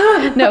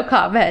 No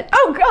comment.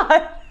 Oh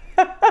God.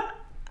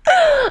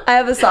 I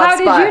have a soft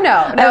spot. How did you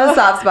know? I have a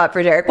soft spot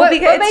for Derek. What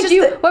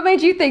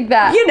made you think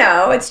that?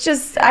 It's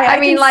just I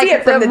mean, like, see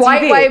it from the the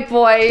white TV.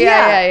 boy.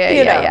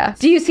 Yeah.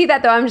 Do you see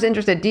that though? I'm just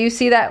interested. Do you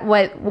see that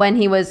when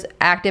he was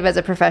active as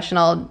a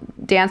professional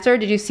dancer?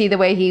 Did you see the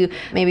way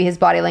his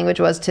body language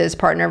was to his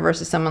partner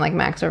versus someone like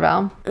Max or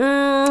Val?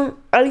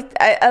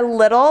 A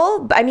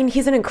little. I mean,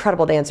 he's an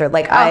incredible dancer.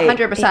 Like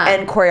 100%.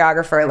 And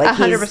choreographer. Like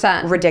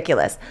 100%. He's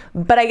ridiculous.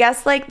 But I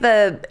guess like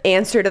the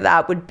answer to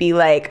that would be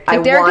like I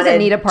Derek wanted doesn't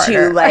need a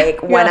partner. to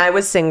like when I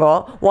was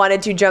single,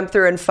 wanted to jump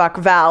through and fuck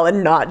Val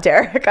and not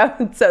Derek.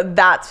 So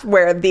that's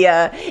where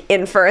the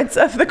inference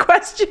of the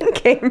question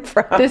came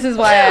from. This is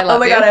why I love Oh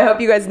my God, I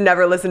hope you guys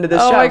never listen to this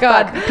show. Oh my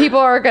God, people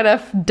are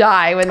gonna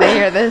die when they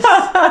hear this.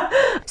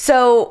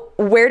 So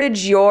where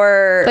did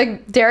your...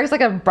 Like, Derek's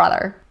like a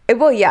brother.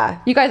 Well, yeah.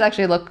 You guys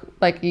actually look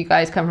like you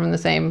guys come from the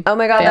same Oh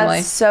my God, family.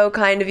 that's so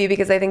kind of you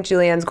because I think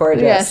Julianne's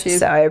gorgeous. Yeah, she's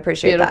so I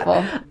appreciate beautiful.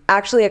 that.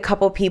 Actually, a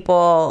couple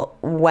people,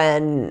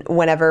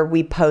 whenever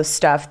we post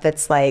stuff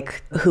that's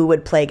like, who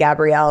would play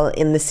Gabrielle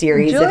in the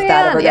series if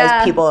that ever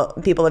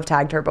goes, people have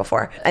tagged her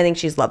before. I think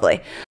she's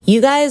lovely.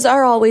 You guys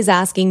are always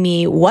asking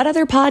me, what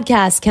other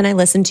podcasts can I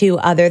listen to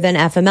other than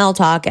FML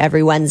Talk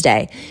every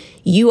Wednesday?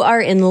 You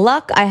are in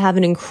luck. I have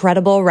an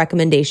incredible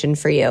recommendation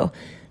for you.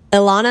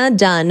 Ilana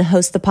Dunn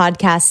hosts the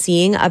podcast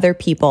Seeing Other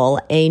People,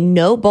 a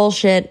no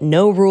bullshit,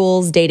 no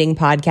rules dating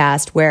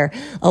podcast where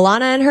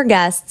Ilana and her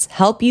guests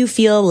help you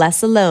feel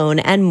less alone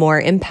and more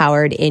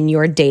empowered in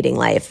your dating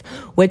life,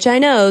 which I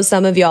know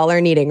some of y'all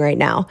are needing right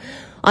now.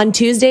 On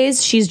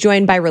Tuesdays, she's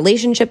joined by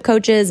relationship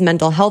coaches,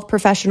 mental health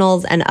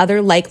professionals, and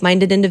other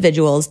like-minded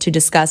individuals to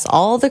discuss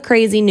all the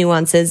crazy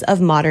nuances of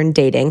modern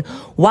dating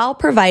while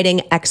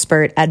providing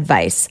expert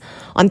advice.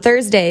 On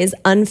Thursdays,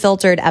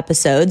 unfiltered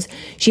episodes,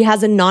 she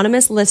has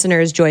anonymous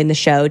listeners join the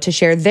show to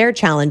share their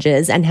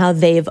challenges and how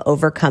they've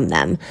overcome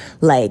them,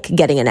 like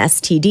getting an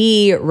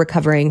STD,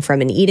 recovering from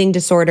an eating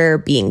disorder,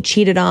 being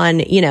cheated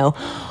on,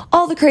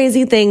 all the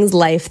crazy things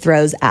life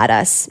throws at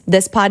us.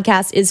 This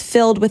podcast is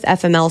filled with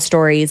FML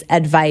stories,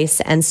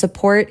 advice, and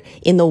support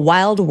in the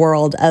wild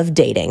world of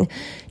dating.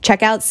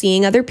 Check out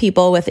Seeing Other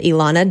People with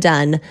Ilana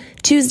Dunn,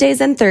 Tuesdays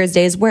and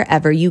Thursdays,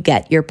 wherever you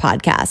get your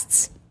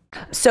podcasts.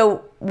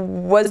 So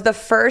was the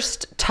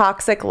first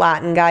toxic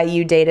Latin guy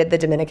you dated the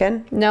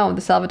Dominican? No,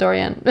 the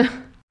Salvadorian.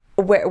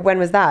 When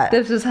was that?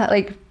 This was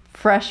like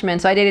freshman.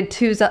 So I dated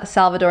 2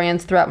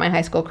 Salvadorians throughout my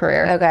high school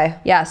career. Okay.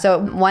 Yeah. So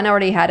one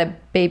already had a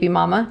baby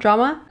mama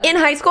drama. In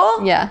high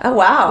school? Yeah. Oh,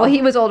 wow. Well,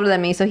 he was older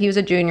than me. So he was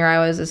a junior. I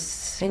was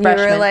a and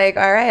freshman. you were like,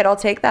 all right, I'll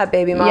take that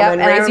baby mama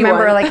and I raise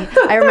remember, you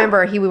one. I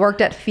remember he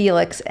worked at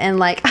Felix and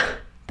like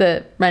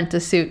the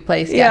rent-a-suit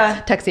place.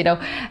 Yeah. Tuxedo.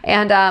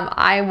 And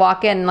I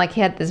walk in and like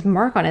he had this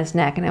mark on his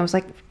neck and I was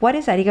like, what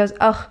is that? He goes,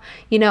 oh,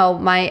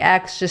 my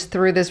ex just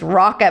threw this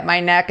rock at my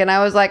neck. And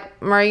I was like,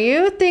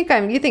 you think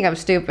I'm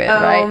stupid,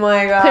 right? Oh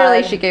my God.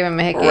 Clearly she gave him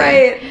a hickey.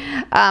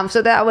 Right.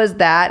 So that was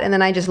that. And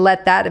then I just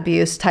let that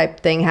abuse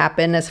type thing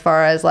happen as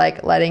far as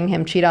like letting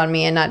him cheat on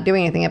me and not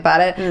doing anything about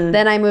it.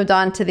 Then I moved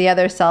on to the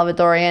other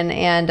Salvadorian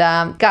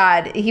and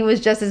God, he was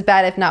just as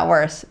bad, if not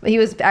worse. He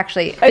was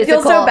actually physical. I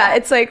feel so bad.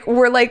 It's like,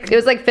 it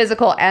was like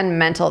physical and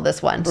mental,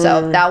 this one.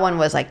 So that one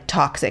was like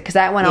toxic because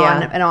that went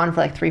on and on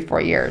for like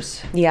 3-4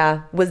 years.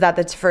 Yeah. Was that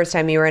the first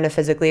time you were in a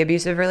physically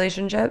abusive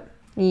relationship?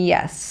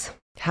 Yes.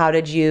 How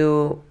did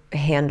you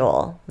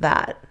handle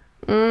that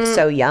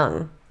so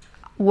young?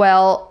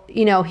 Well,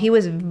 he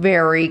was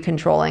very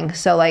controlling.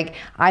 So like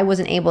I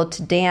wasn't able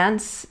to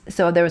dance.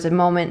 So there was a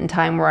moment in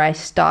time where I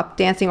stopped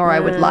dancing or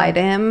I would lie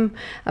to him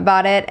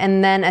about it.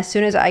 And then as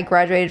soon as I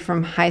graduated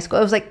from high school,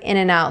 it was like in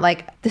and out.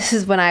 Like this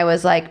is when I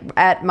was like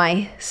at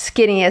my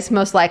skinniest,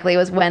 most likely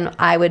was when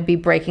I would be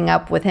breaking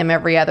up with him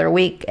every other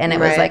week. And it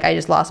was like I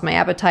just lost my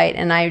appetite.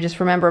 And I just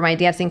remember my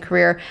dancing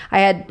career. I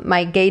had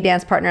my gay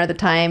dance partner at the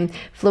time,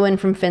 flew in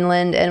from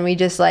Finland. And we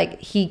just like,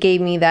 he gave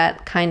me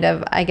that kind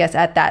of, I guess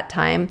at that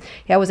time,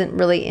 I wasn't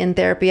really in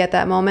therapy at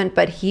that moment,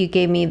 but he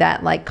gave me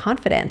that like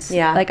confidence.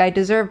 Yeah. Like I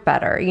deserve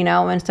better,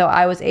 And so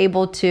I was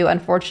able to,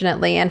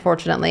 unfortunately and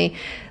fortunately,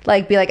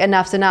 like be like,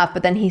 enough's enough.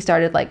 But then he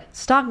started like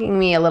stalking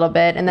me a little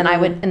bit. And then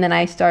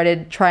I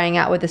started trying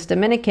out with this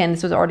Dominican.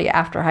 This was already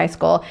after high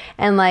school.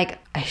 And like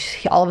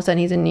all of a sudden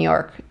he's in New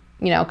York,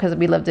 because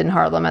we lived in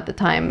Harlem at the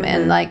time.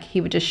 And like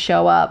he would just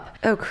show up.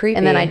 Oh, creepy.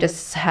 And then I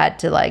just had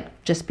to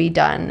like just be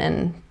done.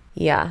 And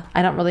yeah,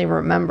 I don't really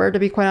remember, to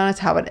be quite honest,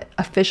 how it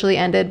officially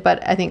ended.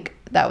 But I think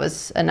that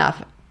was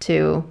enough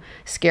to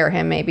scare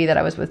him maybe that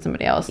I was with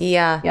somebody else.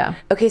 Yeah.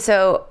 Okay,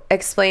 so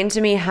explain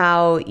to me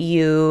how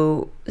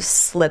you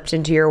slipped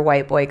into your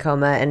white boy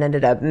coma and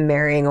ended up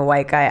marrying a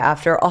white guy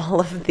after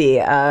all of the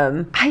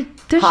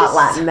hot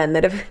Latin men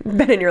that have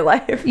been in your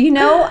life.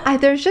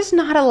 There's just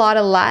not a lot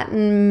of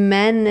Latin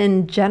men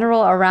in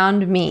general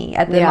around me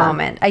at the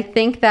moment. I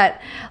think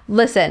that,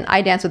 listen,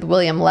 I danced with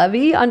William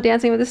Levy on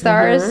Dancing with the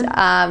Stars.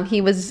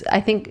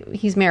 I think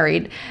he's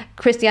married.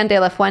 Christian de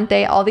la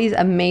Fuente, all these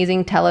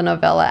amazing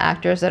telenovela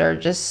actors that are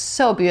just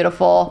so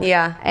beautiful.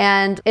 Yeah.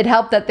 And it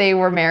helped that they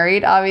were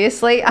married,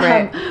 obviously.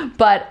 Right.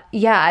 But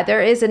yeah,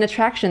 there is an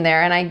attraction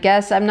there. And I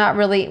guess I'm not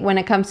really, when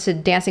it comes to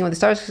Dancing with the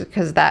Stars,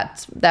 because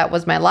that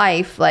was my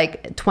life,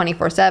 like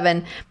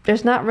 24/7,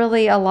 there's not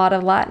really a lot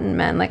of Latin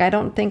men. Like, I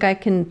don't think I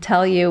can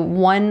tell you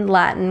one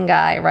Latin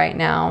guy right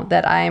now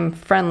that I'm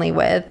friendly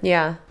with.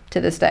 Yeah. To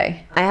this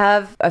day. I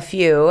have a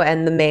few,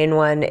 and the main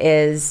one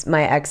is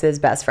my ex's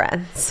best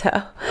friend. So,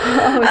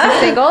 is he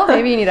single?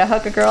 Maybe you need to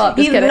hook a girl up.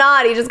 He's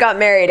not. He just got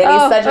married, and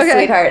he's such a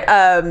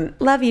sweetheart.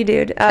 Love you,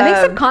 dude. I think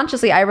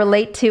subconsciously I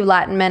relate to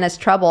Latin men as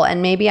trouble,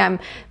 and maybe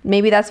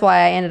that's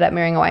why I ended up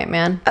marrying a white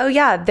man. Oh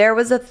yeah, there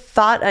was a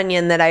thought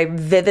onion that I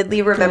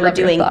vividly remember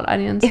doing thought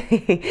onions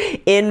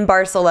in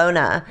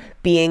Barcelona,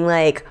 being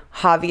like,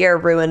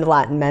 Javier ruined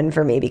Latin men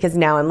for me because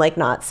now I'm like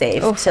not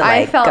safe to like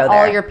I felt go there.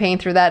 All your pain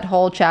through that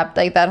whole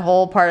that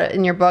whole part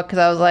in your book, because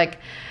I was like,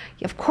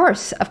 Of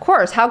course.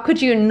 How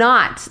could you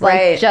not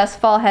Right. just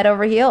fall head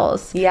over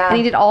heels? Yeah. And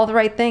he did all the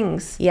right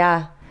things.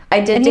 Yeah. I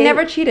did And date... he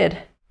never cheated.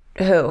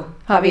 Who?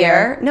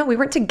 Javier? No, we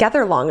weren't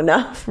together long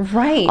enough.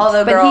 Right.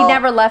 Although, but girl, he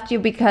never left you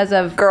because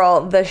of...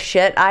 Girl, the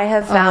shit I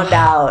have found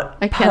out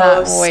I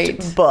cannot post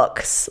wait.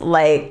 books.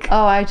 Like,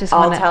 Oh, I just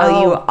I'll want to...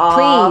 tell you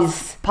off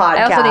please. podcast.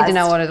 I also need to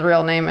know what his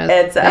real name is.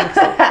 It's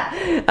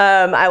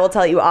I will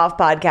tell you off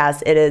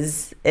podcast. It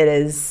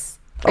is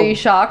Are you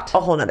shocked? a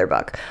whole nother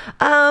book.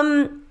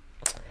 Am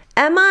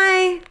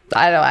I?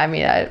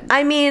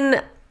 I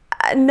mean,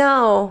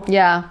 no.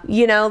 yeah.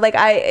 You know, like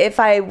if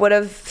I would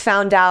have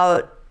found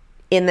out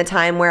in the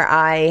time where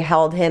I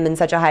held him in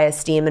such a high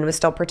esteem and was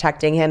still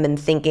protecting him and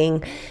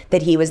thinking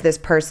that he was this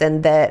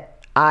person that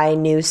I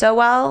knew so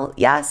well,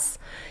 yes.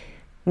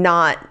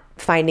 Not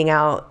finding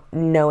out,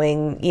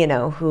 knowing, you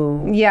know,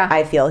 who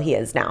I feel he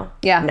is now.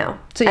 Yeah. No.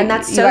 So and you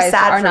that's so guys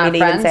sad are for not me to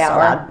even friends, say out or-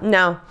 loud.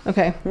 No.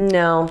 Okay.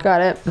 No. Got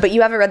it. But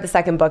you haven't read the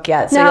second book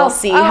yet, so No. you'll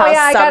see Oh, how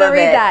yeah, I some gotta of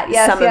read it that.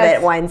 Yes, some of yes.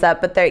 it winds up,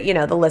 but there, you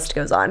know, the list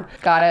goes on.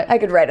 Got it. I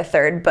could write a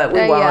third, but we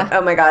Yeah. won't.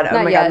 Oh my god. Oh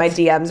Not my yet. god. My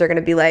DMs are going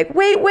to be like,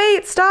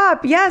 "Wait,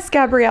 stop." Yes,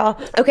 Gabrielle.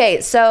 Okay,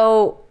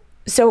 so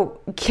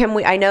can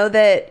we I know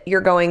that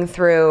you're going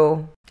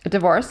through A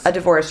divorce? a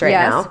divorce right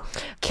Yes. now.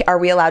 Are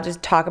we allowed to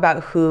talk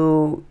about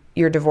who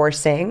you're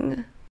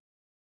divorcing?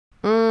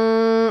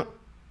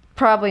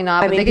 Probably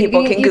not. I but mean, they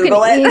people can you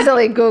Google it.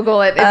 easily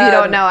Google it if you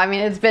don't know. I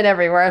mean, it's been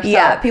everywhere. So,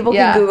 Yeah, people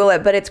can Google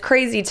it, but it's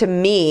crazy to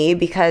me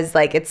because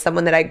like it's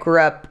someone that I grew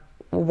up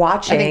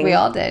watching. I think we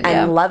all did, and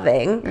yeah.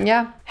 loving.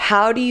 Yeah.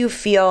 How do you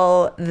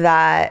feel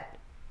that?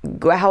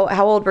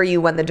 How old were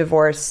you when the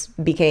divorce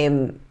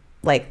became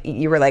like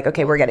you were like,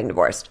 okay, we're getting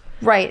divorced?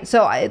 Right.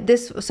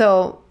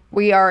 So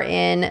we are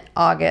in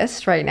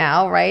August right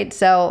now, right?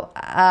 So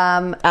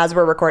As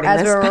we're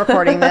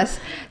recording this.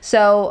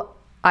 So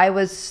I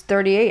was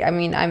 38. I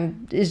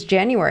mean, is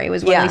January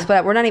was when we split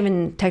up. We're not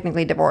even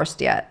technically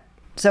divorced yet.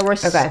 So we're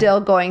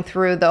still going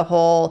through the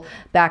whole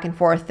back and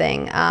forth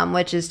thing,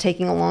 which is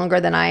taking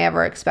longer than I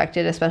ever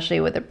expected, especially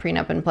with a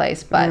prenup in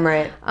place. But,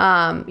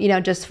 you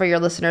know, just for your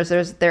listeners,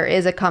 there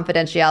is a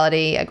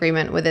confidentiality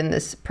agreement within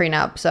this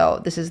prenup.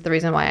 So this is the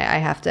reason why I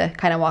have to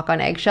kind of walk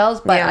on eggshells.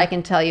 But I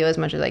can tell you as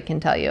much as I can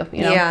tell you,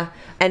 you know? Yeah.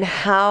 And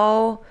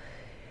how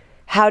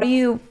do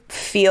you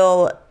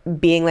feel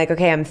being like,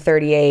 okay, I'm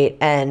 38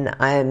 and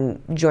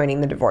I'm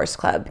joining the divorce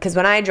club? Because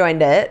when I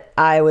joined it,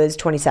 I was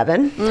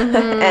 27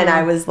 and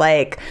I was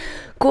like,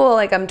 cool,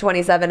 like I'm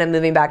 27, I'm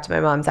moving back to my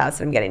mom's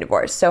house and I'm getting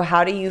divorced. So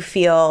how do you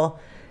feel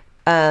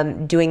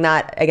doing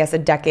that, I guess, a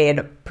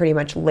decade pretty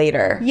much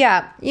later?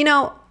 Yeah. You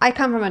know, I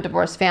come from a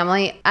divorced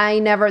family.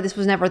 This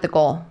was never the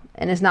goal.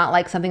 And it's not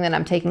like something that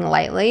I'm taking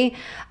lightly.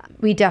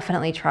 We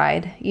definitely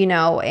tried, you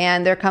know,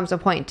 and there comes a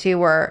point too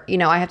where, you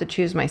know, I have to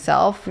choose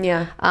myself.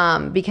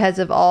 Yeah. Because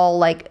of all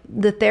like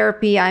the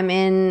therapy I'm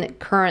in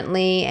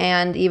currently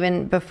and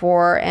even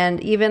before,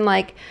 and even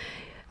like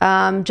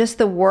just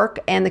the work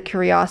and the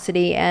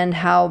curiosity and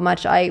how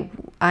much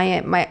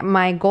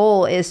my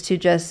goal is to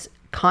just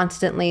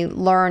constantly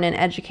learn and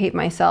educate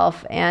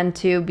myself and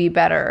to be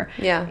better.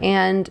 Yeah.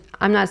 And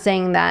I'm not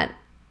saying that,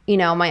 you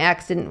know, my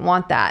ex didn't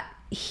want that.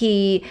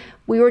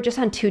 We were just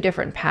on two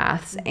different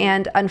paths.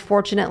 And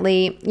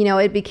unfortunately, you know,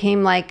 it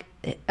became like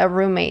a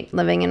roommate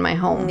living in my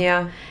home.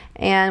 Yeah.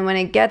 And when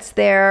it gets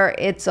there,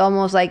 it's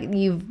almost like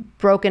you've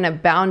broken a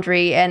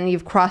boundary and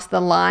you've crossed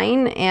the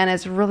line, and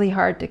it's really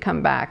hard to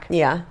come back.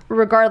 Yeah.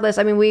 Regardless,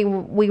 I mean,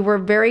 we were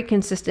very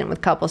consistent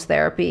with couples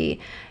therapy,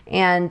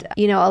 and,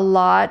 you know, a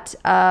lot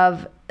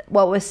of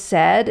what was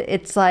said,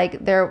 it's like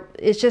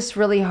it's just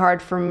really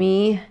hard for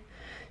me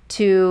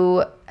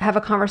to have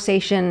a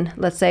conversation,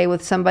 let's say,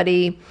 with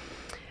somebody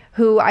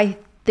who I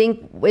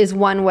think is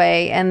one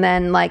way, and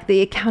then like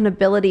the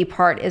accountability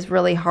part is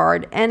really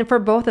hard. And for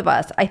both of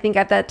us, I think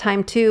at that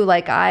time too,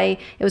 like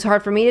it was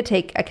hard for me to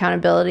take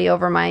accountability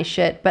over my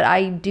shit, but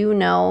I do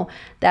know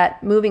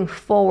that moving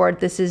forward,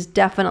 this is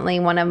definitely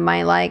one of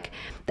my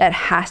that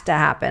has to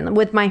happen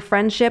with my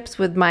friendships,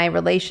 with my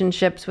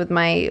relationships, with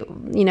my,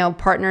 you know,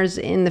 partners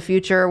in the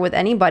future, with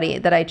anybody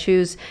that I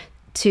choose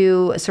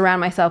to surround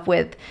myself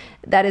with.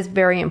 That is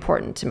very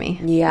important to me.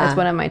 Yeah. That's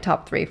one of my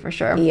top 3 for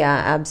sure. Yeah,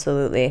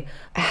 absolutely.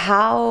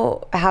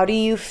 How do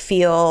you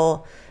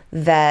feel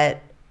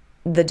that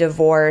the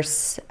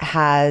divorce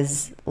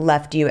has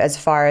left you as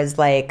far as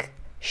like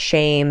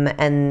shame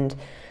and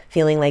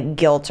feeling like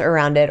guilt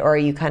around it? Or are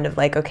you kind of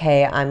like,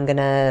 okay, I'm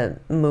gonna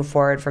move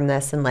forward from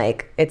this and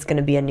like it's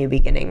gonna be a new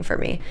beginning for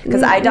me?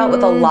 Because I dealt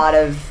with a lot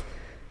of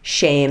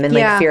shame and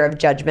like fear of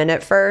judgment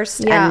at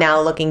first. And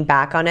now looking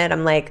back on it,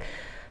 I'm like,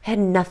 I had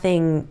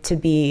nothing to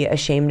be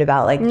ashamed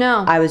about. Like,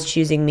 no. I was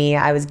choosing me.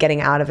 I was getting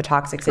out of a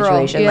toxic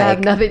situation. You like,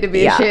 have nothing to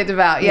be ashamed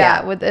about.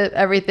 Yeah, with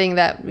everything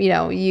that, you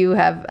know, you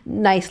have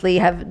nicely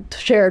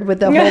shared with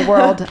the whole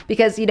world.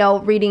 Because, you know,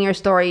 reading your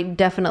story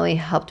definitely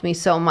helped me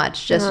so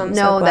much. Just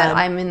know that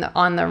I'm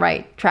on the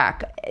right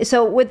track.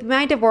 So with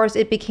my divorce,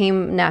 it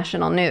became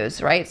national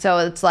news, right? So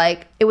it's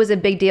like, it was a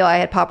big deal. I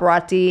had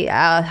paparazzi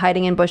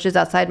hiding in bushes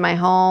outside my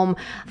home.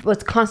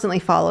 Was constantly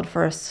followed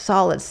for a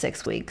solid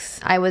 6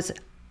 weeks. I was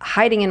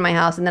hiding in my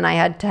house, and then I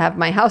had to have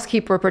my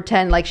housekeeper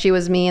pretend like she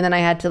was me, and then I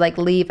had to like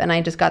leave, and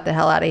I just got the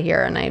hell out of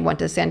here and I went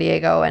to San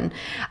Diego. And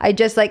I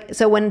just like,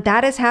 so when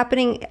that is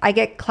happening, I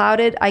get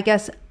clouded, I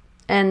guess.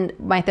 And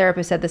my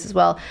therapist said this as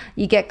well.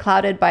 You get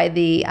clouded by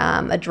the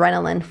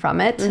adrenaline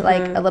from it,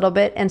 like a little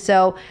bit. And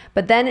so,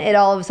 but then it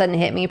all of a sudden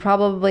hit me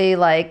probably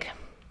like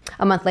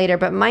a month later.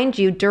 But mind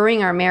you,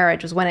 during our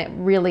marriage was when it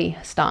really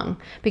stung,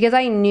 because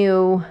I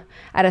knew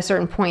at a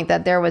certain point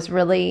that there was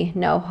really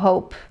no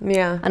hope,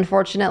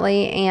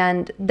 unfortunately.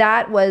 And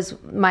that was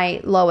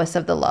my lowest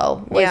of the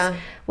low,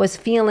 was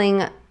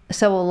feeling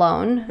so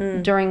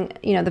alone during,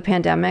 you know, the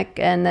pandemic.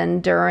 And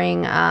then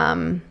during,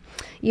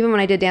 even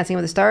when I did Dancing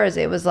with the Stars,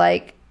 it was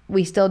like,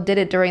 we still did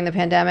it during the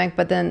pandemic,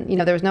 but then, you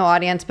know, there was no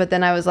audience. But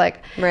then I was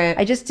like,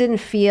 I just didn't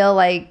feel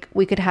like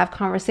we could have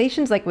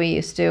conversations like we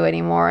used to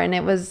anymore. And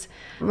it was,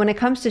 when it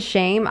comes to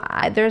shame,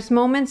 there's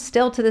moments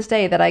still to this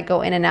day that I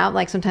go in and out.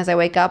 Like sometimes I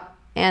wake up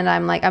and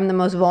I'm like, I'm the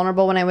most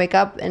vulnerable when I wake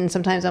up. And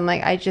sometimes I'm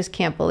like, I just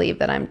can't believe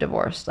that I'm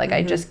divorced. Like,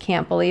 I just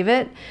can't believe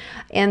it.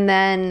 And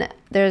then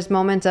there's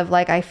moments of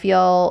like, I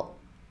feel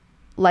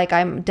like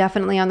I'm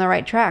definitely on the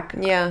right track.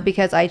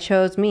 Because I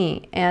chose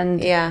me.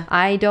 And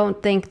I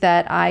don't think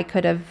that I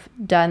could have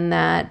done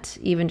that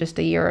even just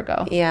a year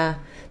ago.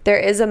 There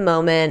is a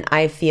moment,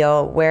 I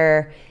feel,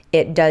 where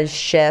it does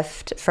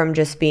shift from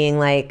just being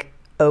like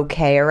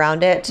okay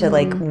around it to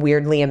like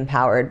weirdly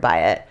empowered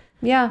by it.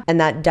 And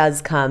that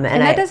does come.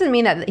 And that doesn't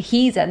mean that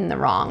he's in the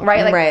wrong,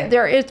 right? Like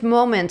there is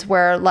moments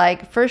where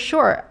like, for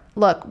sure,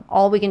 look,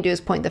 all we can do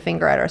is point the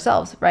finger at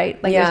ourselves,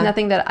 right? Like there's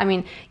nothing that, I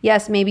mean,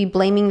 yes, maybe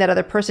blaming that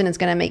other person is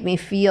going to make me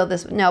feel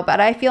this. No,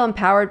 but I feel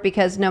empowered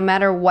because no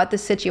matter what the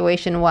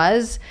situation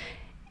was,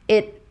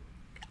 it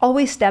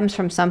always stems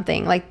from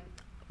something. Like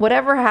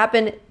whatever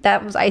happened,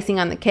 that was icing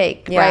on the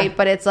cake, right?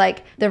 But it's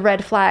like the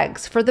red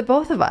flags for the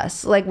both of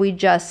us. Like we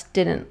just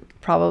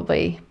didn't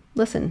probably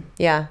listen.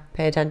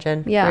 Pay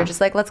attention. We're just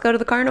like, let's go to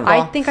the carnival.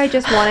 I think I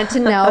just wanted to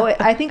know.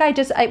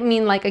 I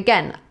mean, like,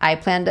 again, I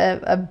planned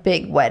a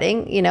big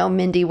wedding. You know,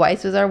 Mindy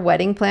Weiss was our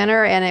wedding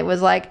planner. And it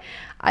was like,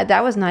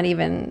 that was not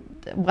even,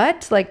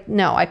 what? Like,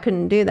 no, I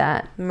couldn't do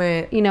that.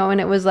 Right. You know,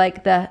 and it was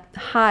like the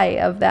high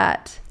of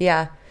that.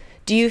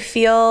 Do you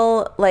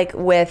feel like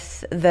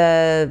with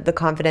the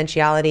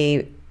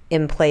confidentiality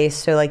in place,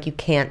 so like you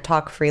can't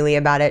talk freely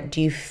about it,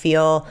 do you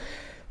feel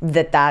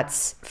that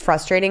that's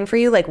frustrating for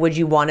you? Like, would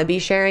you want to be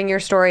sharing your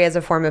story as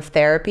a form of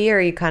therapy, or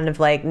are you kind of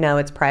like, no,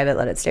 it's private,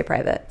 let it stay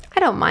private? I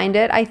don't mind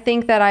it. I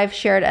think that I've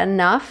shared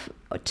enough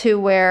to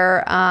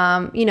where,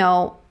 you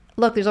know,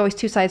 look, there's always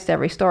two sides to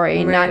every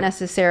story, not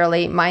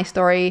necessarily my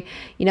story.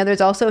 You know, there's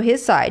also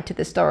his side to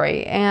the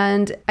story.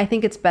 And I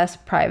think it's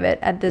best private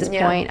at this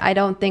point. I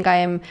don't think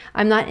I'm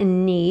not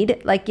in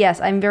need. Like,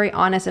 yes, I'm very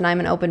honest and I'm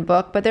an open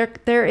book, but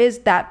there is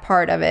that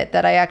part of it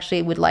that I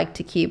actually would like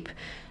to keep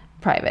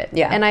private.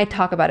 And I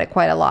talk about it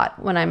quite a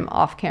lot when I'm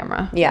off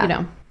camera. You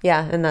know.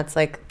 And that's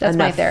like that's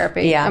enough. My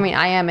therapy. I mean,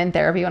 I am in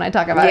therapy when I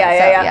talk about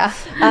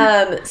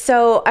it.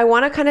 So I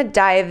want to kind of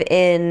dive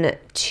in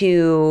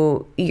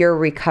to your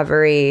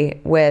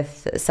recovery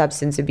with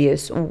substance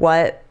abuse.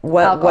 What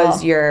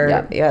was your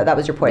that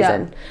was your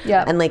poison.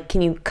 And like,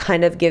 can you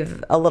kind of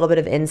give a little bit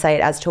of insight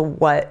as to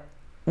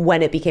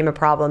when it became a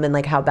problem and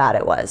like how bad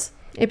it was?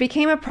 It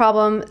became a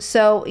problem.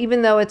 So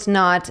even though it's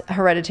not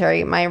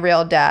hereditary, my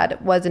real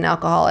dad was an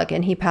alcoholic,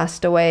 and he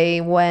passed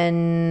away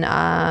when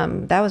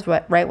that was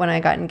right when I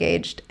got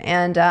engaged.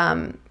 And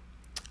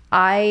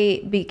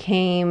I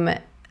became,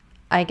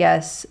 I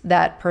guess,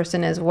 that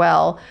person as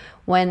well.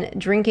 When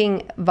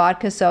drinking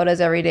vodka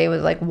sodas every day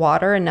was like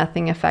water and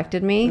nothing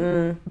affected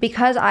me.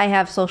 Because I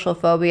have social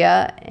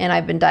phobia and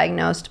I've been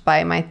diagnosed by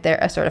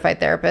a certified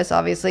therapist,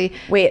 obviously.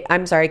 Wait,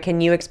 I'm sorry. Can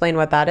you explain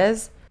what that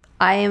is?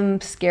 I am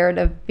scared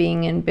of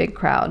being in big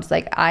crowds.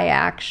 Like, I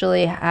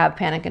actually have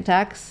panic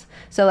attacks.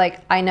 So,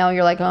 like, I know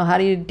you're like, oh, how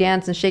do you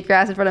dance and shake your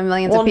ass in front of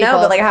millions of people? Well,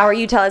 no, but like, how are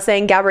you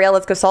saying, Gabrielle,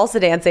 let's go salsa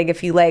dancing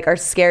if you like are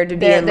scared to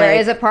be in There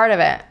is a part of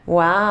it.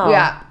 Wow.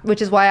 Yeah,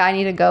 which is why I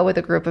need to go with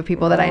a group of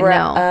people that I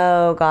know.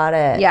 Oh, got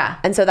it. Yeah.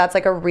 And so that's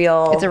like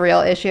it's a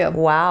real issue.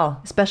 Wow.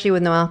 Especially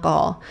with no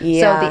alcohol. So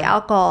the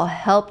alcohol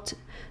helped.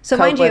 So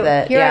mind you,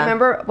 I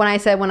remember when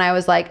I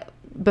was like,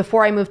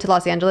 before I moved to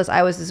Los Angeles,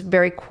 I was this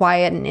very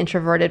quiet and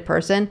introverted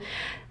person.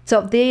 So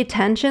the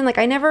attention, like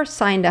I never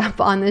signed up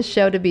on this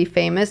show to be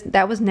famous.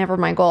 That was never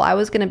my goal. I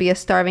was going to be a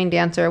starving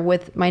dancer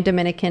with my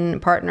Dominican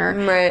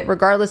partner,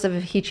 regardless of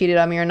if he cheated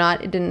on me or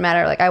not. It didn't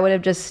matter. Like I would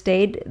have just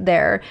stayed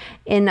there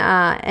and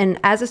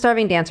as a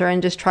starving dancer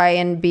and just try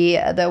and be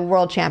the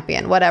world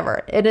champion,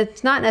 whatever.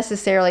 It's not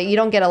necessarily, you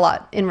don't get a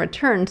lot in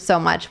return so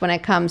much when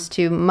it comes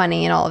to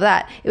money and all of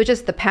that. It was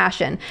just the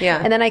passion.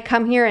 And then I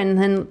come here and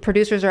then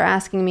producers are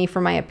asking me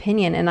for my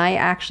opinion and I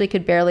actually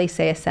could barely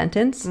say a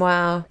sentence.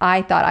 Wow.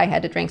 I thought I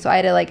had to drink. So I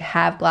had to like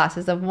have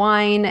glasses of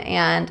wine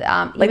and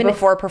like even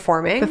before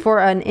performing? Before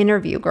an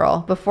interview, girl.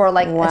 Before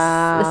like,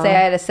 let's say I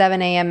had a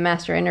 7 a.m.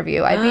 master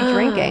interview. I'd be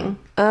drinking.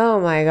 Oh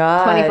my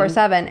God.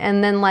 24/7.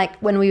 And then like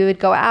when we would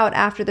go out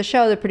after the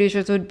show, the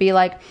producers would be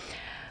like,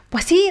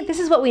 Well, see, this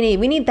is what we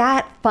need. We need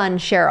that fun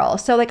Cheryl.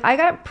 So like I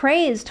got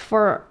praised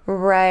for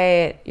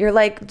Right. You're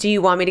like, do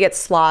you want me to get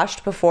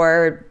sloshed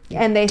before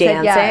and they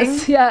dancing?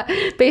 said yes.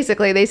 Yeah.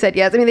 Basically they said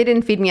yes. I mean, they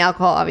didn't feed me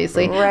alcohol,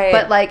 obviously. Right.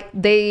 But like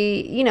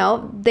they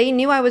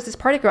knew I was this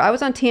party girl. I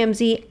was on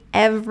TMZ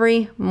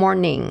every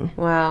morning.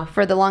 Wow.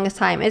 For the longest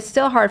time. It's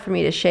still hard for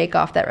me to shake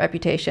off that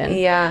reputation.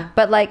 Yeah.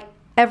 But like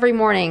every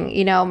morning,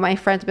 my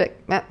friends would be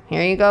like,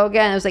 here you go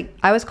again. It was like,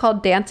 I was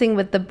called Dancing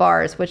with the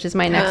Bars, which is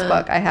my next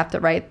book. I have to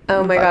write.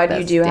 Oh my God,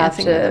 you do have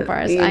Dancing with the to.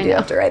 Bars. You I do know.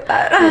 have to write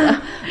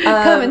that.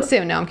 Coming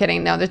soon. No, I'm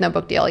kidding. No, there's no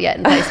book deal yet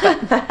in place, but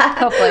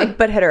hopefully.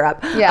 But hit her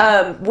up.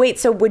 Yeah. Wait,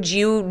 so would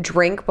you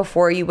drink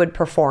before you would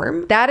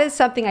perform? That is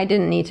something I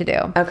didn't need to do.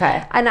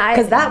 Okay. And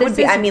because that would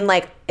be, I mean,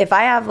 like, if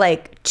I have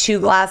like 2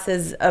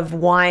 glasses of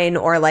wine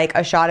or like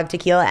a shot of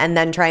tequila and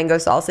then try and go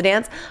salsa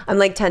dance, I'm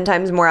like 10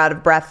 times more out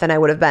of breath than I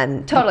would have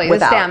been. Totally,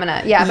 without. the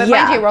stamina. Yeah, but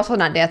mind you, we're also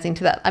not dancing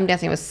to that. I'm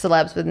dancing with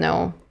celebs with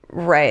no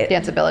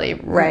dance ability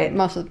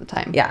most of the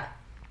time. Yeah.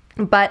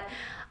 But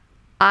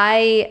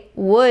I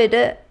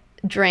would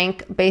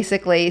drink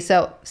basically,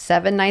 so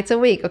 7 nights a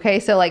week. Okay,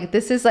 so like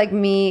this is like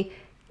me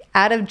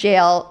out of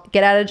jail,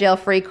 get out of jail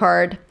free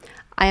card.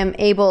 I am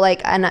able,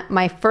 like, and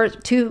my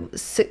two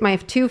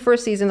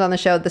first seasons on the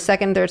show, the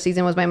second and third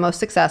season was my most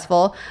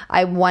successful.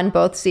 I won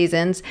both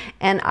seasons,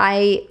 and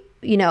I,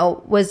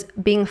 was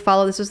being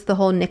followed. This was the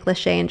whole Nick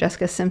Lachey and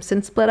Jessica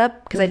Simpson split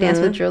up because I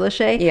danced with Drew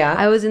Lachey. Yeah.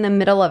 I was in the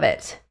middle of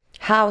it.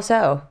 How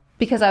so?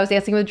 Because I was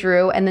dancing with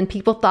Drew, and then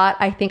people thought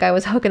I think I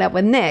was hooking up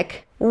with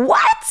Nick.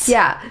 What?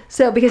 Yeah.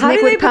 So because How Nick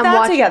did would they put come that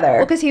watch together?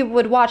 Well, because he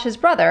would watch his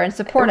brother and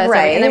support us,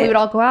 Right. and then we would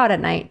all go out at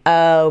night.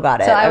 Oh,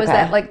 got it. So I was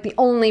like the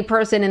only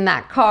person in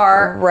that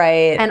car.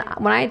 Right. And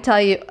when I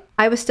tell you,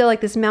 I was still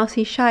like this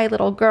mousy, shy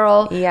little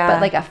girl. Yeah.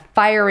 But like a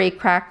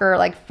firecracker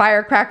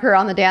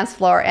on the dance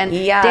floor. And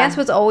dance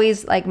was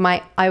always like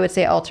my, I would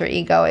say, alter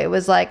ego. It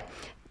was like,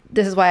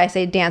 this is why I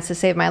say dance to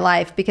save my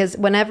life, because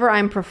whenever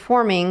I'm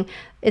performing,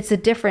 it's a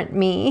different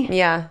me.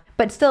 Yeah.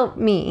 But still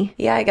me.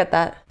 Yeah, I get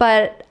that.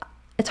 But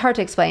it's hard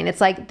to explain.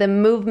 It's like the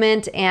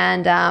movement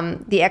and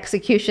the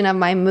execution of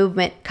my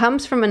movement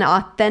comes from an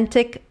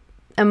authentic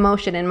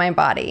emotion in my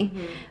body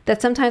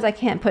that sometimes I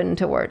can't put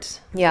into words.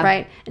 Yeah.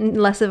 Right?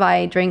 Unless if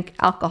I drink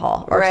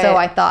alcohol, or so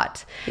I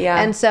thought. Yeah.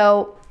 And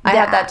so I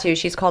have that too.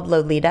 She's called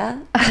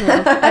Lolita.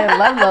 I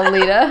love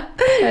Lolita.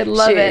 I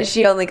love it.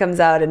 She only comes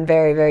out in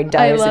very, very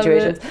dire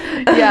situations.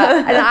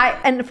 Yeah.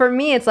 And for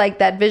me, it's like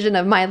that vision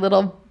of my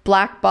little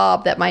black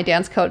bob that my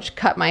dance coach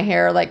cut my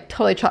hair, like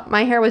totally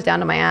my hair was down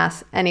to my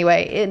ass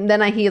anyway. And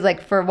then he's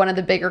like, for one of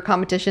the bigger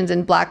competitions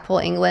in Blackpool,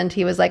 England,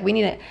 he was like, we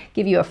need to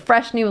give you a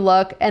fresh new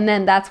look. And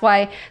then that's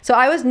why, so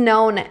I was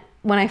known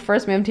when I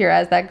first moved here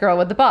as that girl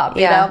with the bob,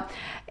 you know?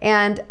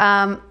 And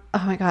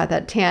oh my God,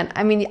 that tan.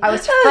 I mean, I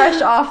was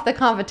fresh off the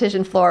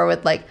competition floor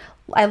with like,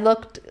 I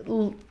looked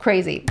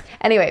crazy.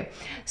 Anyway,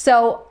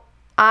 so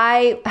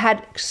I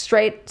had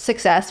straight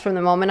success from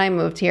the moment I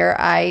moved here.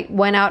 I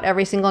went out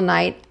every single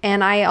night,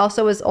 and I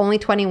also was only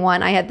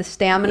 21. I had the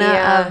stamina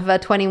of a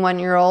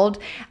 21-year-old.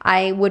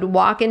 I would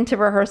walk into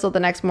rehearsal the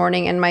next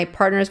morning, and my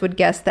partners would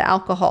guess the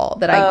alcohol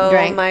that I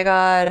drank. Oh my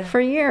God. For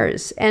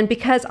years. And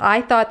because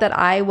I thought that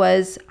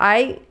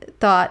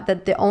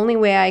the only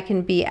way I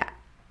can be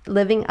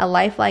living a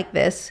life like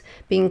this,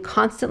 being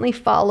constantly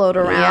followed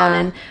around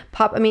and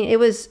it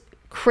was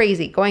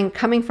crazy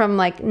coming from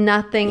like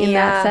nothing in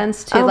that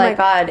sense to like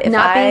my God.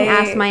 Not being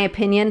asked my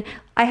opinion.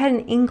 I had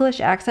an English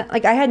accent.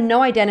 Like I had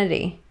no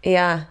identity.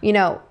 Yeah.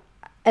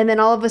 And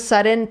then all of a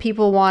sudden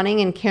people wanting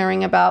and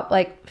caring about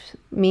like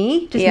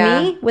me,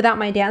 me without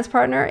my dance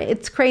partner.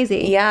 It's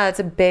crazy. Yeah, it's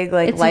a big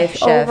like life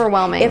shift.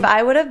 Overwhelming. If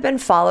I would have been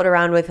followed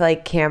around with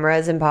like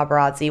cameras and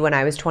paparazzi when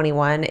I was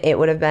 21, it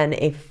would have been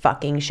a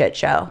fucking shit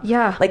show.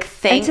 Yeah. Like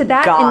thank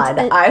God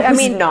I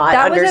was not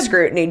under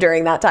scrutiny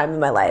during that time in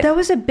my life. That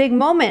was a big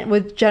moment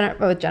with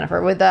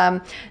Jennifer, with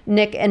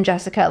Nick and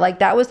Jessica. Like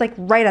that was like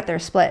right at their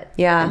split.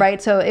 Yeah.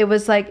 Right. So it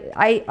was like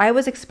I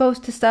was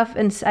exposed to stuff,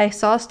 and I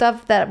saw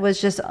stuff that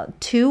was just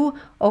too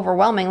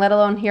overwhelming, let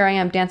alone here I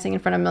am dancing in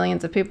front of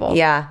millions of people.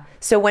 Yeah.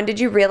 So when did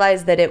you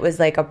realize that it was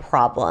like a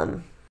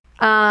problem?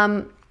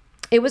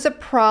 It was a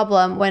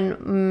problem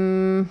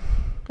when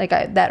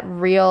that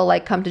real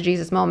like come to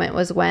Jesus moment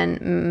was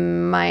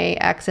when my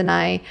ex and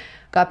I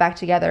got back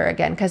together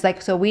again. Cause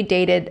so we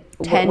dated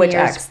 10 Which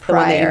years ex? prior.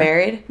 The one that you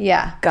married?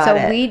 Yeah. Got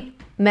it. We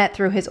met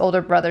through his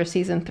older brother,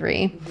 season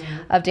 3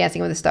 of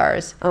Dancing with the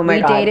Stars. Oh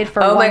my God. We dated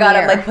for 1 year. Oh my God,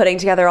 I'm like putting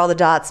together all the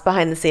dots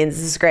behind the scenes.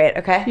 This is great.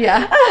 Okay.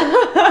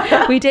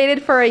 Yeah. We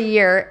dated for a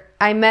year.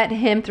 I met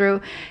him through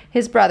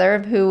his brother,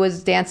 who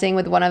was dancing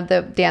with one of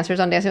the dancers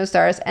on Dancing with the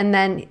Stars. And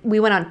then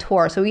we went on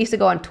tour. So we used to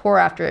go on tour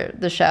after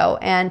the show.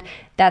 And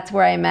that's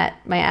where I met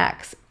my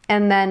ex.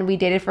 And then we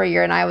dated for a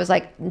year. And I was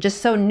like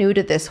just so new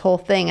to this whole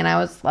thing. And I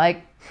was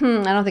like,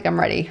 I don't think I'm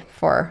ready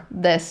for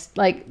this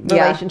like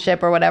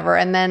relationship or whatever.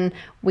 And then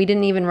we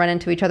didn't even run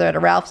into each other at a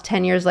Ralph's.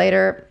 10 years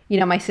later, you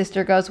know, my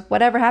sister goes,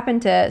 whatever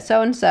happened to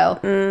so-and-so?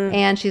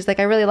 And she's like,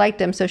 I really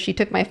liked him. So she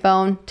took my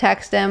phone,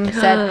 texted him,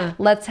 said,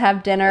 let's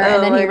have dinner.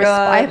 And then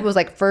I was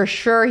like, for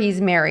sure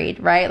he's married,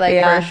 right?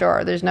 Like for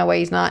sure. There's no way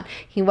he's not.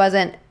 He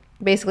wasn't.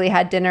 Basically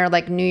had dinner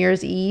like New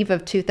Year's Eve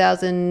of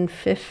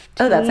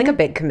 2015. Oh, that's like a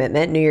big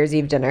commitment, New Year's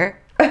Eve dinner.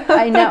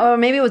 I know, or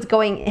maybe it was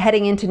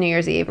heading into New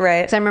Year's Eve.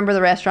 Right. Because I remember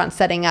the restaurant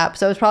setting up.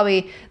 So it was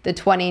probably the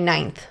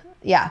 29th,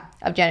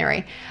 of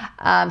January,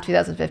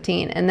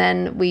 2015. And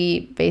then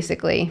we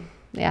basically,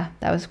 it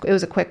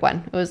was a quick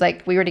one. It was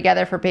like we were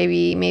together for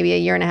maybe a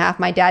year and a half.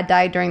 My dad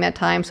died during that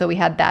time, so we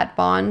had that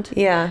bond.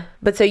 Yeah.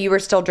 But so you were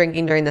still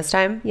drinking during this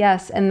time?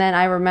 Yes. And then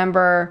I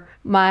remember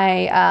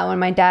when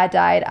my dad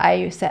died,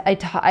 I said,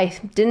 I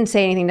didn't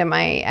say anything to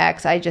my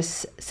ex. I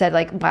just said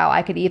like, wow,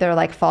 I could either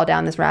like fall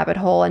down this rabbit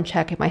hole and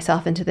check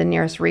myself into the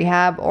nearest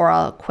rehab, or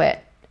I'll quit.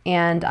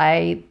 And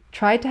I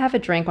tried to have a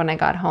drink when I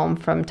got home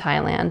from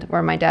Thailand,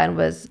 where my dad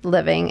was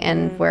living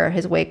and where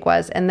his wake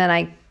was. And then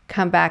I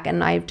come back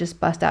and I just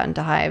bust out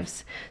into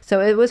hives. So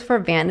it was for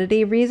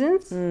vanity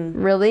reasons,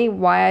 really,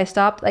 why I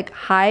stopped. Like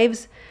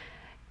hives,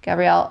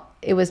 Gabrielle,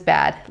 it was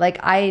bad. Like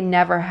I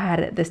never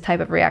had this type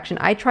of reaction.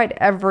 I tried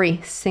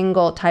every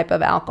single type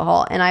of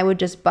alcohol and I would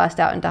just bust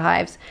out into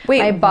hives.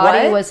 Wait, my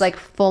body what? was like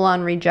full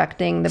on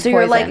rejecting the poison. So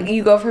you're like,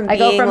 you go from being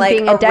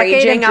a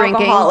decade raging of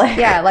drinking. alcoholic.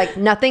 Yeah, like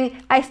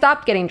nothing. I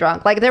stopped getting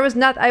drunk. Like there was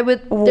there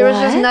was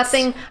just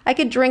nothing. I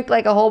could drink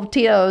like a whole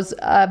Tito's,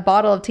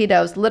 bottle of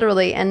Tito's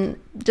literally, and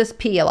just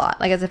pee a lot.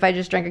 Like as if I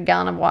just drank a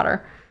gallon of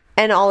water.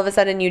 And all of a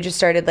sudden you just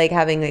started like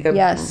having like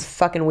a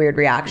fucking weird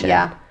reaction.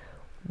 Yeah.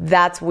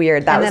 That's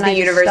weird. That was the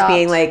universe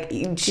being like,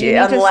 unless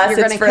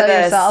it's for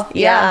this. Yourself.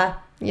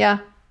 Yeah.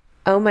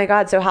 Oh my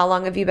God. So how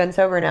long have you been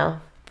sober now?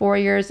 4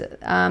 years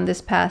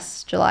this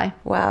past July.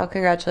 Wow.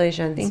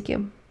 Congratulations. Thank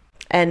you.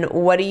 And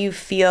what do you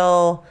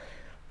feel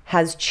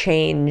has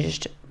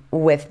changed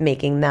with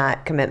making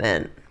that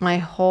commitment? My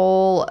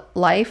whole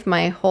life,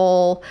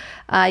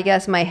 I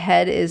guess my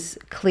head is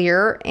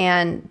clear,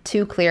 and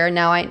too clear.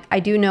 Now I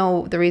do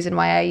know the reason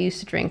why I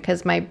used to drink,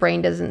 because my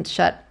brain doesn't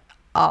shut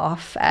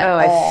off at all.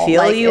 I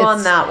feel you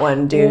on that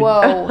one, dude.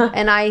 Whoa.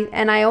 and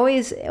I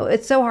always,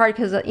 it's so hard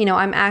because, you know,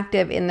 I'm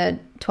active in the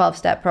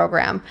 12-step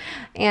program,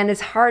 and it's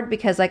hard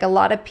because like a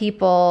lot of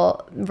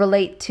people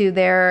relate to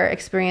their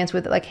experience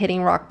with like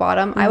hitting rock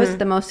bottom. I was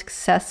the most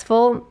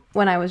successful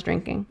when I was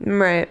drinking.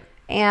 Right.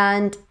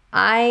 And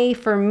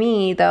for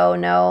me though,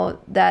 know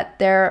that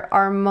there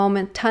are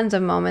tons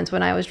of moments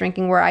when I was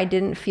drinking where I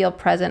didn't feel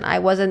present. I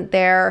wasn't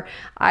there.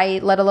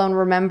 Let alone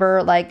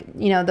remember, like,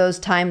 you know, those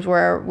times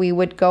where we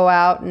would go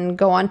out and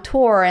go on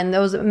tour, and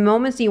those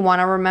moments you want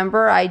to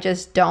remember, I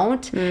just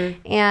don't.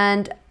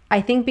 And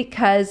I think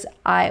because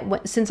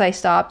since I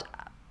stopped,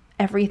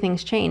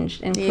 everything's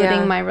changed,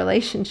 including my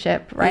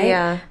relationship, right?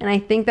 Yeah. And I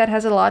think that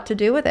has a lot to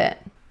do with it.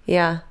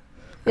 Yeah.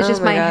 It's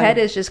just my head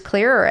is just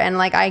clearer, and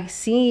like I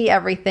see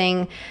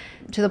everything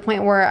to the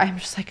point where I'm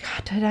just like,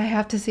 God, did I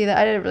have to see that?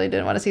 I really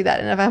didn't want to see that.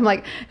 And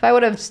if I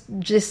would have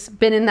just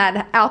been in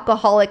that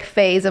alcoholic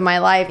phase of my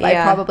life, I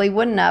probably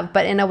wouldn't have.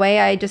 But in a way,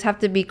 I just have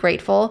to be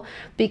grateful,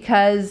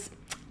 because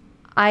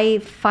I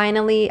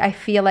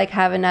feel like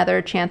have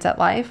another chance at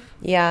life.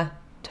 Yeah,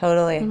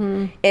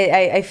 totally.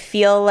 I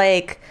feel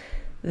like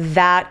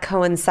that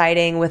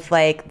coinciding with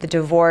like the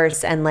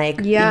divorce and like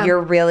you're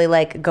really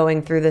like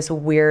going through this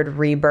weird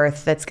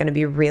rebirth that's going to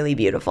be really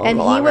beautiful. And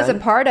he was a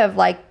part of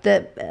like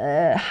the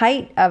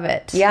height of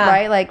it,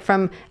 right? Like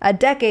from a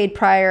decade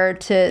prior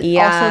to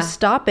also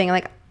stopping.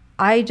 Like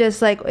I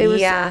just like it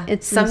was.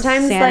 It's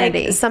sometimes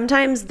insanity. Like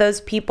sometimes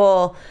those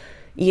people,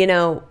 you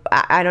know,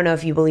 I don't know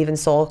if you believe in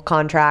soul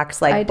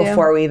contracts. Like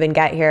before we even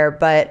get here,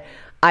 but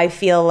I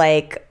feel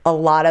like a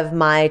lot of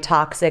my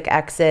toxic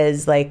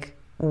exes, like,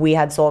 we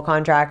had soul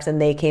contracts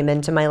and they came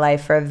into my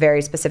life for a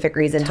very specific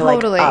reason to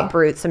like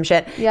uproot some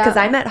shit. Because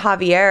I met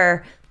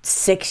Javier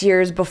 6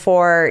 years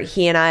before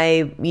he and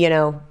I, you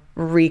know,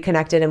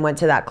 reconnected and went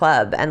to that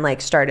club and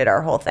like started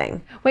our whole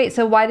thing. Wait,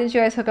 so why did you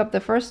guys hook up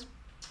the first time?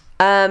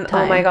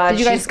 Oh my God,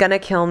 she's gonna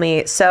kill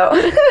me. So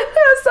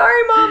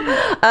sorry,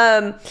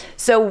 Mom.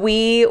 So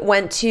we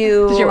went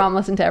to... Does your mom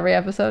listen to every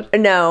episode?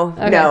 No,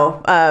 okay.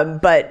 No.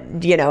 But,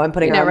 you know, I'm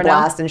putting her on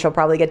blast and she'll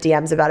probably get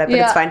DMs about it, but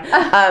it's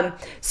fine.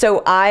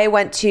 So I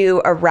went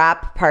to a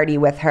rap party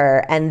with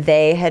her and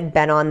they had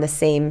been on the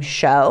same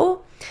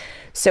show.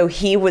 So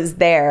he was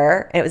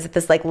there, and it was at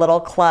this like little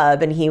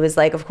club, and he was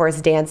like, of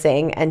course,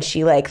 dancing, and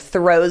she like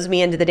throws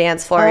me into the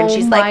dance floor, and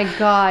she's like, "Oh my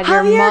God,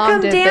 Javier,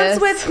 come dance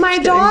with my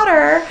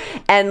daughter."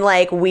 And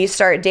like we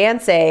start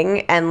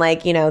dancing, and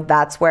like, you know,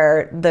 that's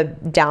where the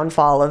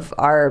downfall of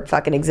our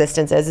fucking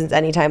existence is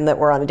anytime that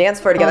we're on the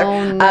dance floor together.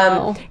 Oh,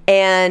 no.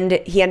 And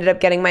he ended up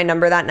getting my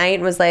number that night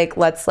and was like,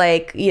 let's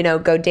like, you know,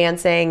 go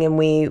dancing, and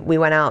we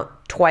went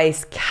out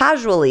twice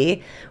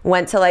casually,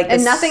 went to like this,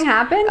 And nothing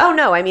happened? Oh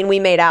no, I mean we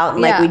made out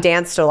and like Yeah. we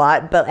danced a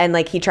lot, but and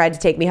like he tried to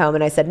take me home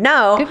and I said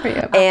no. Good for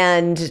you.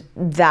 And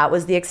that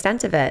was the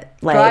extent of it.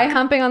 Like Dry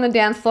humping on the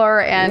dance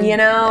floor and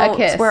a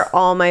kiss. it's where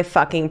all my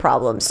fucking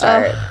problems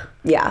start.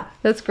 Yeah.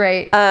 That's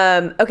great.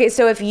 Okay,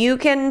 so if you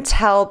can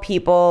tell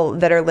people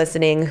that are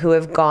listening who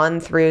have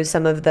gone through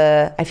some of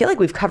the, I feel like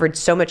we've covered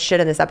so much shit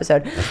in this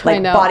episode, like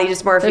know. body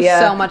dysmorphia,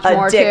 There's so much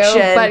more too,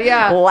 addiction, but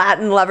yeah.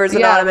 Latin Lovers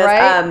Yeah, Anonymous.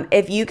 right?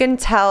 If you can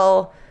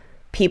tell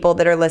people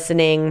that are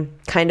listening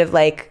kind of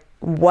like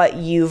what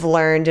you've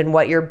learned and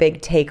what your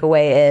big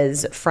takeaway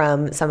is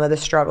from some of the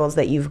struggles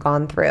that you've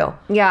gone through,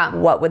 Yeah.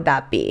 what would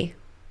that be?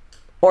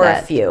 Or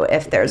a few,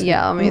 if there's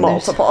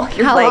multiple.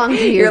 You're how like, long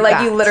do you're like,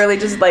 got? you literally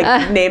just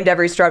like named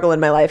every struggle in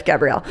my life,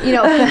 Gabrielle. You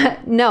know,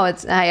 no,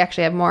 I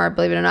actually have more,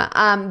 believe it or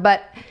not.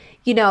 But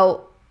you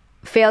know,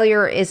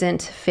 failure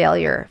isn't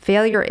failure.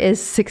 Failure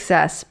is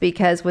success,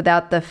 because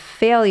without the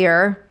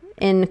failure,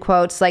 in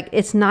quotes, like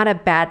it's not a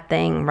bad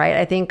thing, right?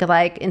 I think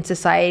like in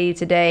society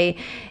today,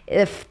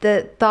 if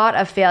the thought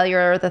of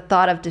failure, the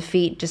thought of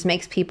defeat just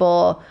makes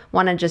people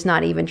want to just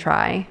not even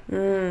try.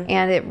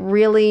 And it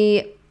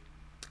really,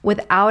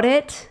 without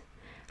it,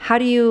 how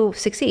do you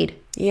succeed?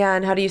 Yeah,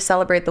 and how do you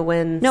celebrate the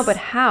wins? No, but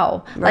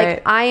how? Right.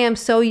 Like, I am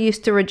so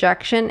used to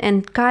rejection,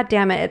 and god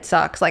damn it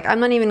sucks. Like, I'm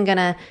not even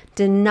gonna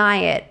deny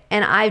it.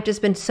 And I've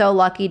just been so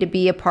lucky to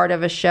be a part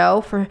of a show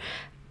for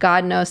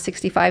God knows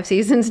 65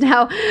 seasons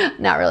now.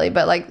 Not really,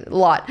 but like a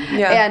lot.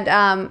 Yeah.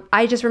 And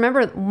I just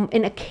remember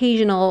an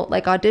occasional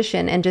like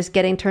audition and just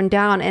getting turned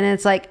down, and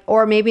it's like,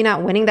 or maybe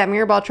not winning that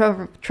mirror ball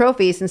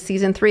trophy. Since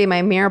season 3,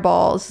 my mirror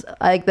balls,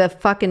 like the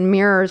fucking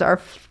mirrors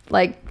are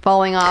like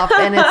falling off,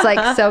 and it's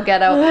like so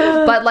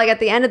ghetto. But like at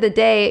the end of the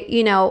day,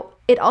 you know,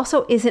 it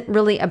also isn't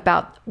really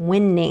about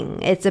winning.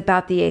 It's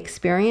about the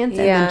experience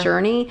and the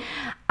journey.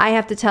 I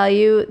have to tell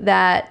you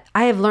that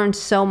I have learned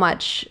so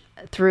much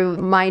through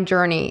my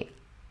journey,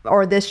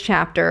 or this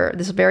chapter,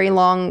 this very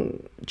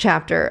long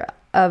chapter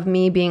of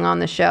me being on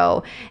the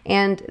show,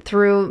 and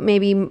through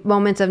maybe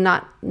moments of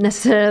not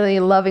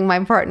necessarily loving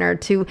my partner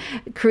to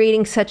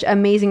creating such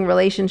amazing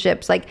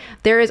relationships. Like,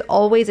 there is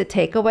always a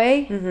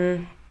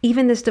takeaway.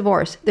 Even this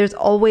divorce, there's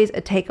always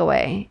a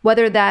takeaway,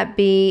 whether that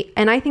be,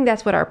 and I think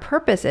that's what our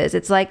purpose is.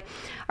 It's like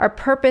our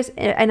purpose,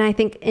 and I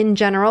think in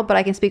general, but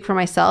I can speak for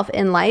myself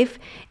in life,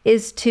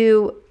 is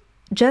to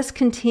just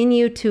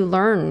continue to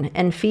learn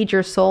and feed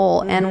your soul.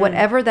 And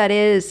whatever that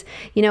is,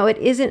 you know, it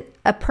isn't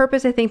a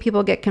purpose. I think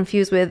people get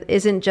confused with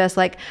isn't just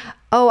like,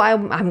 oh,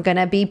 I'm going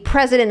to be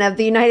president of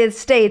the United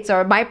States,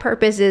 or my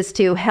purpose is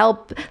to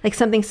help, like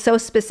something so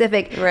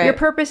specific. Right. Your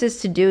purpose is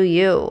to do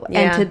you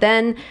and to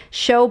then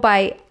show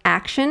by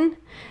action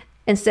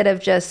instead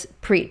of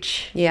just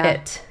preach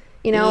it,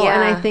 you know?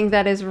 And I think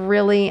that is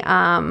really,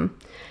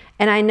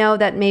 and I know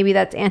that maybe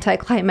that's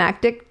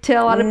anticlimactic to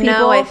a lot of people.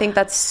 No, I think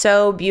that's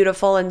so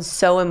beautiful and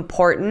so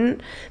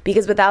important,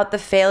 because without the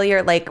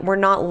failure, like, we're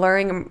not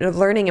learning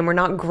and we're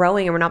not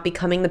growing and we're not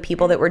becoming the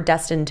people that we're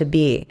destined to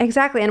be.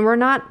 Exactly. And we're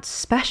not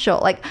special.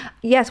 Like,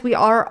 yes, we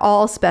are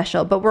all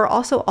special, but we're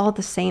also all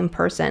the same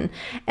person,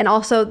 and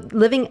also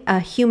living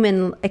a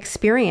human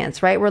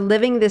experience, right? We're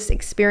living this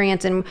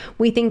experience, and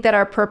we think that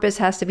our purpose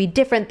has to be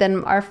different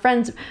than our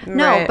friends.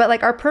 No, but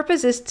like our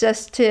purpose is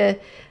just to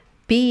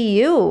be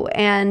you,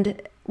 and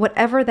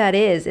whatever that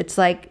is, it's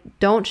like,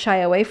 don't shy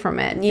away from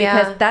it,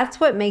 because that's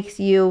what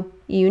makes you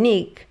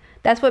unique.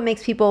 That's what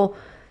makes people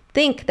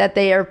think that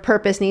their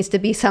purpose needs to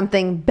be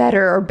something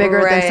better or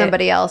bigger than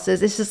somebody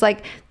else's. It's just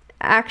like,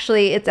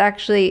 it's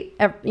actually,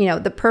 you know,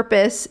 the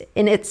purpose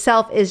in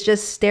itself is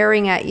just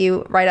staring at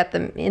you right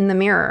in the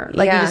mirror.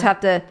 Like, you just have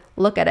to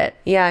look at it.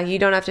 Yeah, you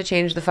don't have to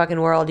change the fucking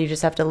world. You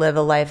just have to live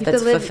a life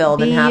that's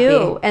fulfilled and happy.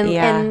 You,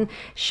 and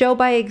show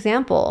by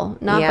example,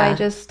 not by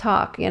just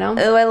talk, you know?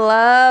 Oh, I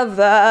love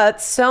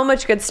that. So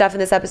much good stuff in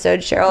this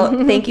episode,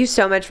 Cheryl. Thank you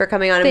so much for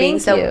coming on and being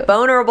so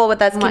vulnerable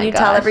with us. Can you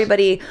tell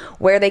everybody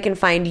where they can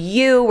find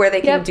you, where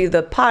they can do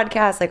the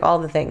podcast, like all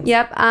the things?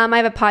 Yep. I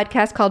have a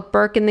podcast called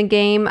Burke in the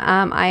Game.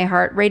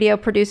 iHeartRadio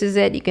produces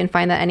it. You can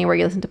find that anywhere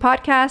you listen to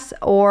podcasts,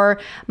 or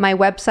my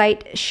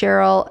website,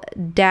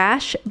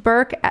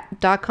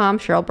 Cheryl-Burke.com.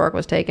 Cheryl Burke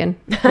was taken.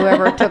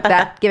 Whoever took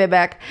that, give it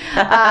back.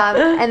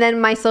 And then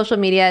my social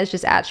media is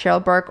just at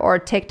Cheryl Burke, or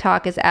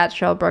TikTok is at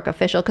Cheryl Burke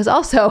Official, because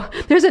also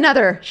there's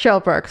another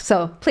Cheryl Burke.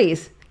 So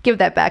please give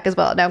that back as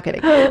well. No, I'm kidding.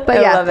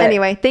 But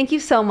anyway, thank you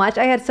so much.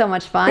 I had so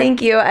much fun.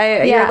 Thank you.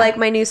 You're like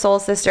my new soul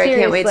sister.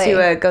 Seriously. I can't wait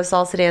to go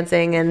salsa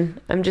dancing, and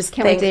I'm just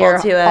thankful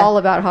to all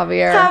about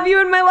Javier. Have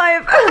you in my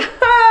life.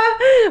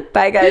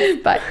 Bye, guys.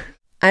 Bye.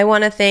 I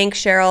want to thank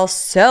Cheryl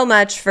so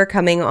much for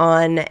coming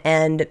on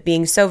and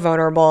being so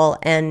vulnerable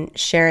and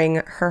sharing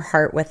her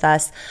heart with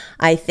us.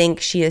 I think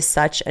she is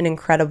such an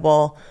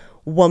incredible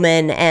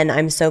woman, and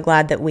I'm so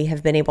glad that we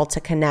have been able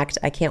to connect.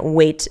 I can't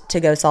wait to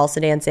go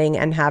salsa dancing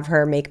and have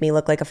her make me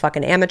look like a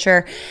fucking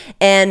amateur.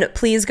 And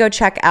please go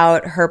check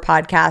out her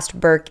podcast,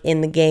 Burke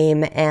in the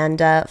Game,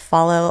 and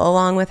follow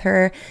along with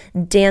her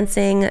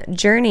dancing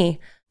journey.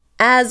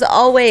 As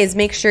always,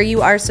 make sure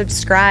you are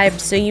subscribed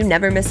so you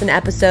never miss an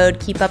episode.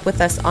 Keep up with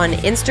us on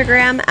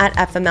Instagram at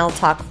FML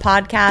Talk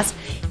Podcast.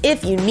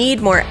 If you need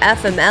more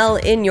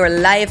FML in your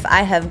life,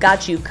 I have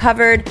got you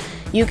covered.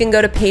 You can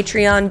go to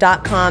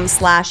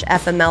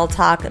patreon.com/FML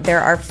Talk.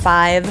 There are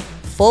 5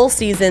 full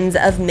seasons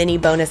of mini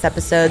bonus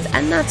episodes,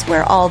 and that's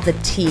where all the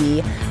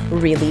tea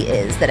really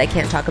is that I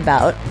can't talk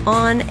about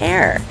on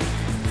air.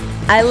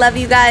 I love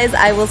you guys.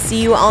 I will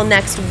see you all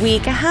next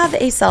week. Have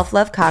a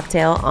self-love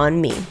cocktail on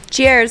me.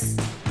 Cheers.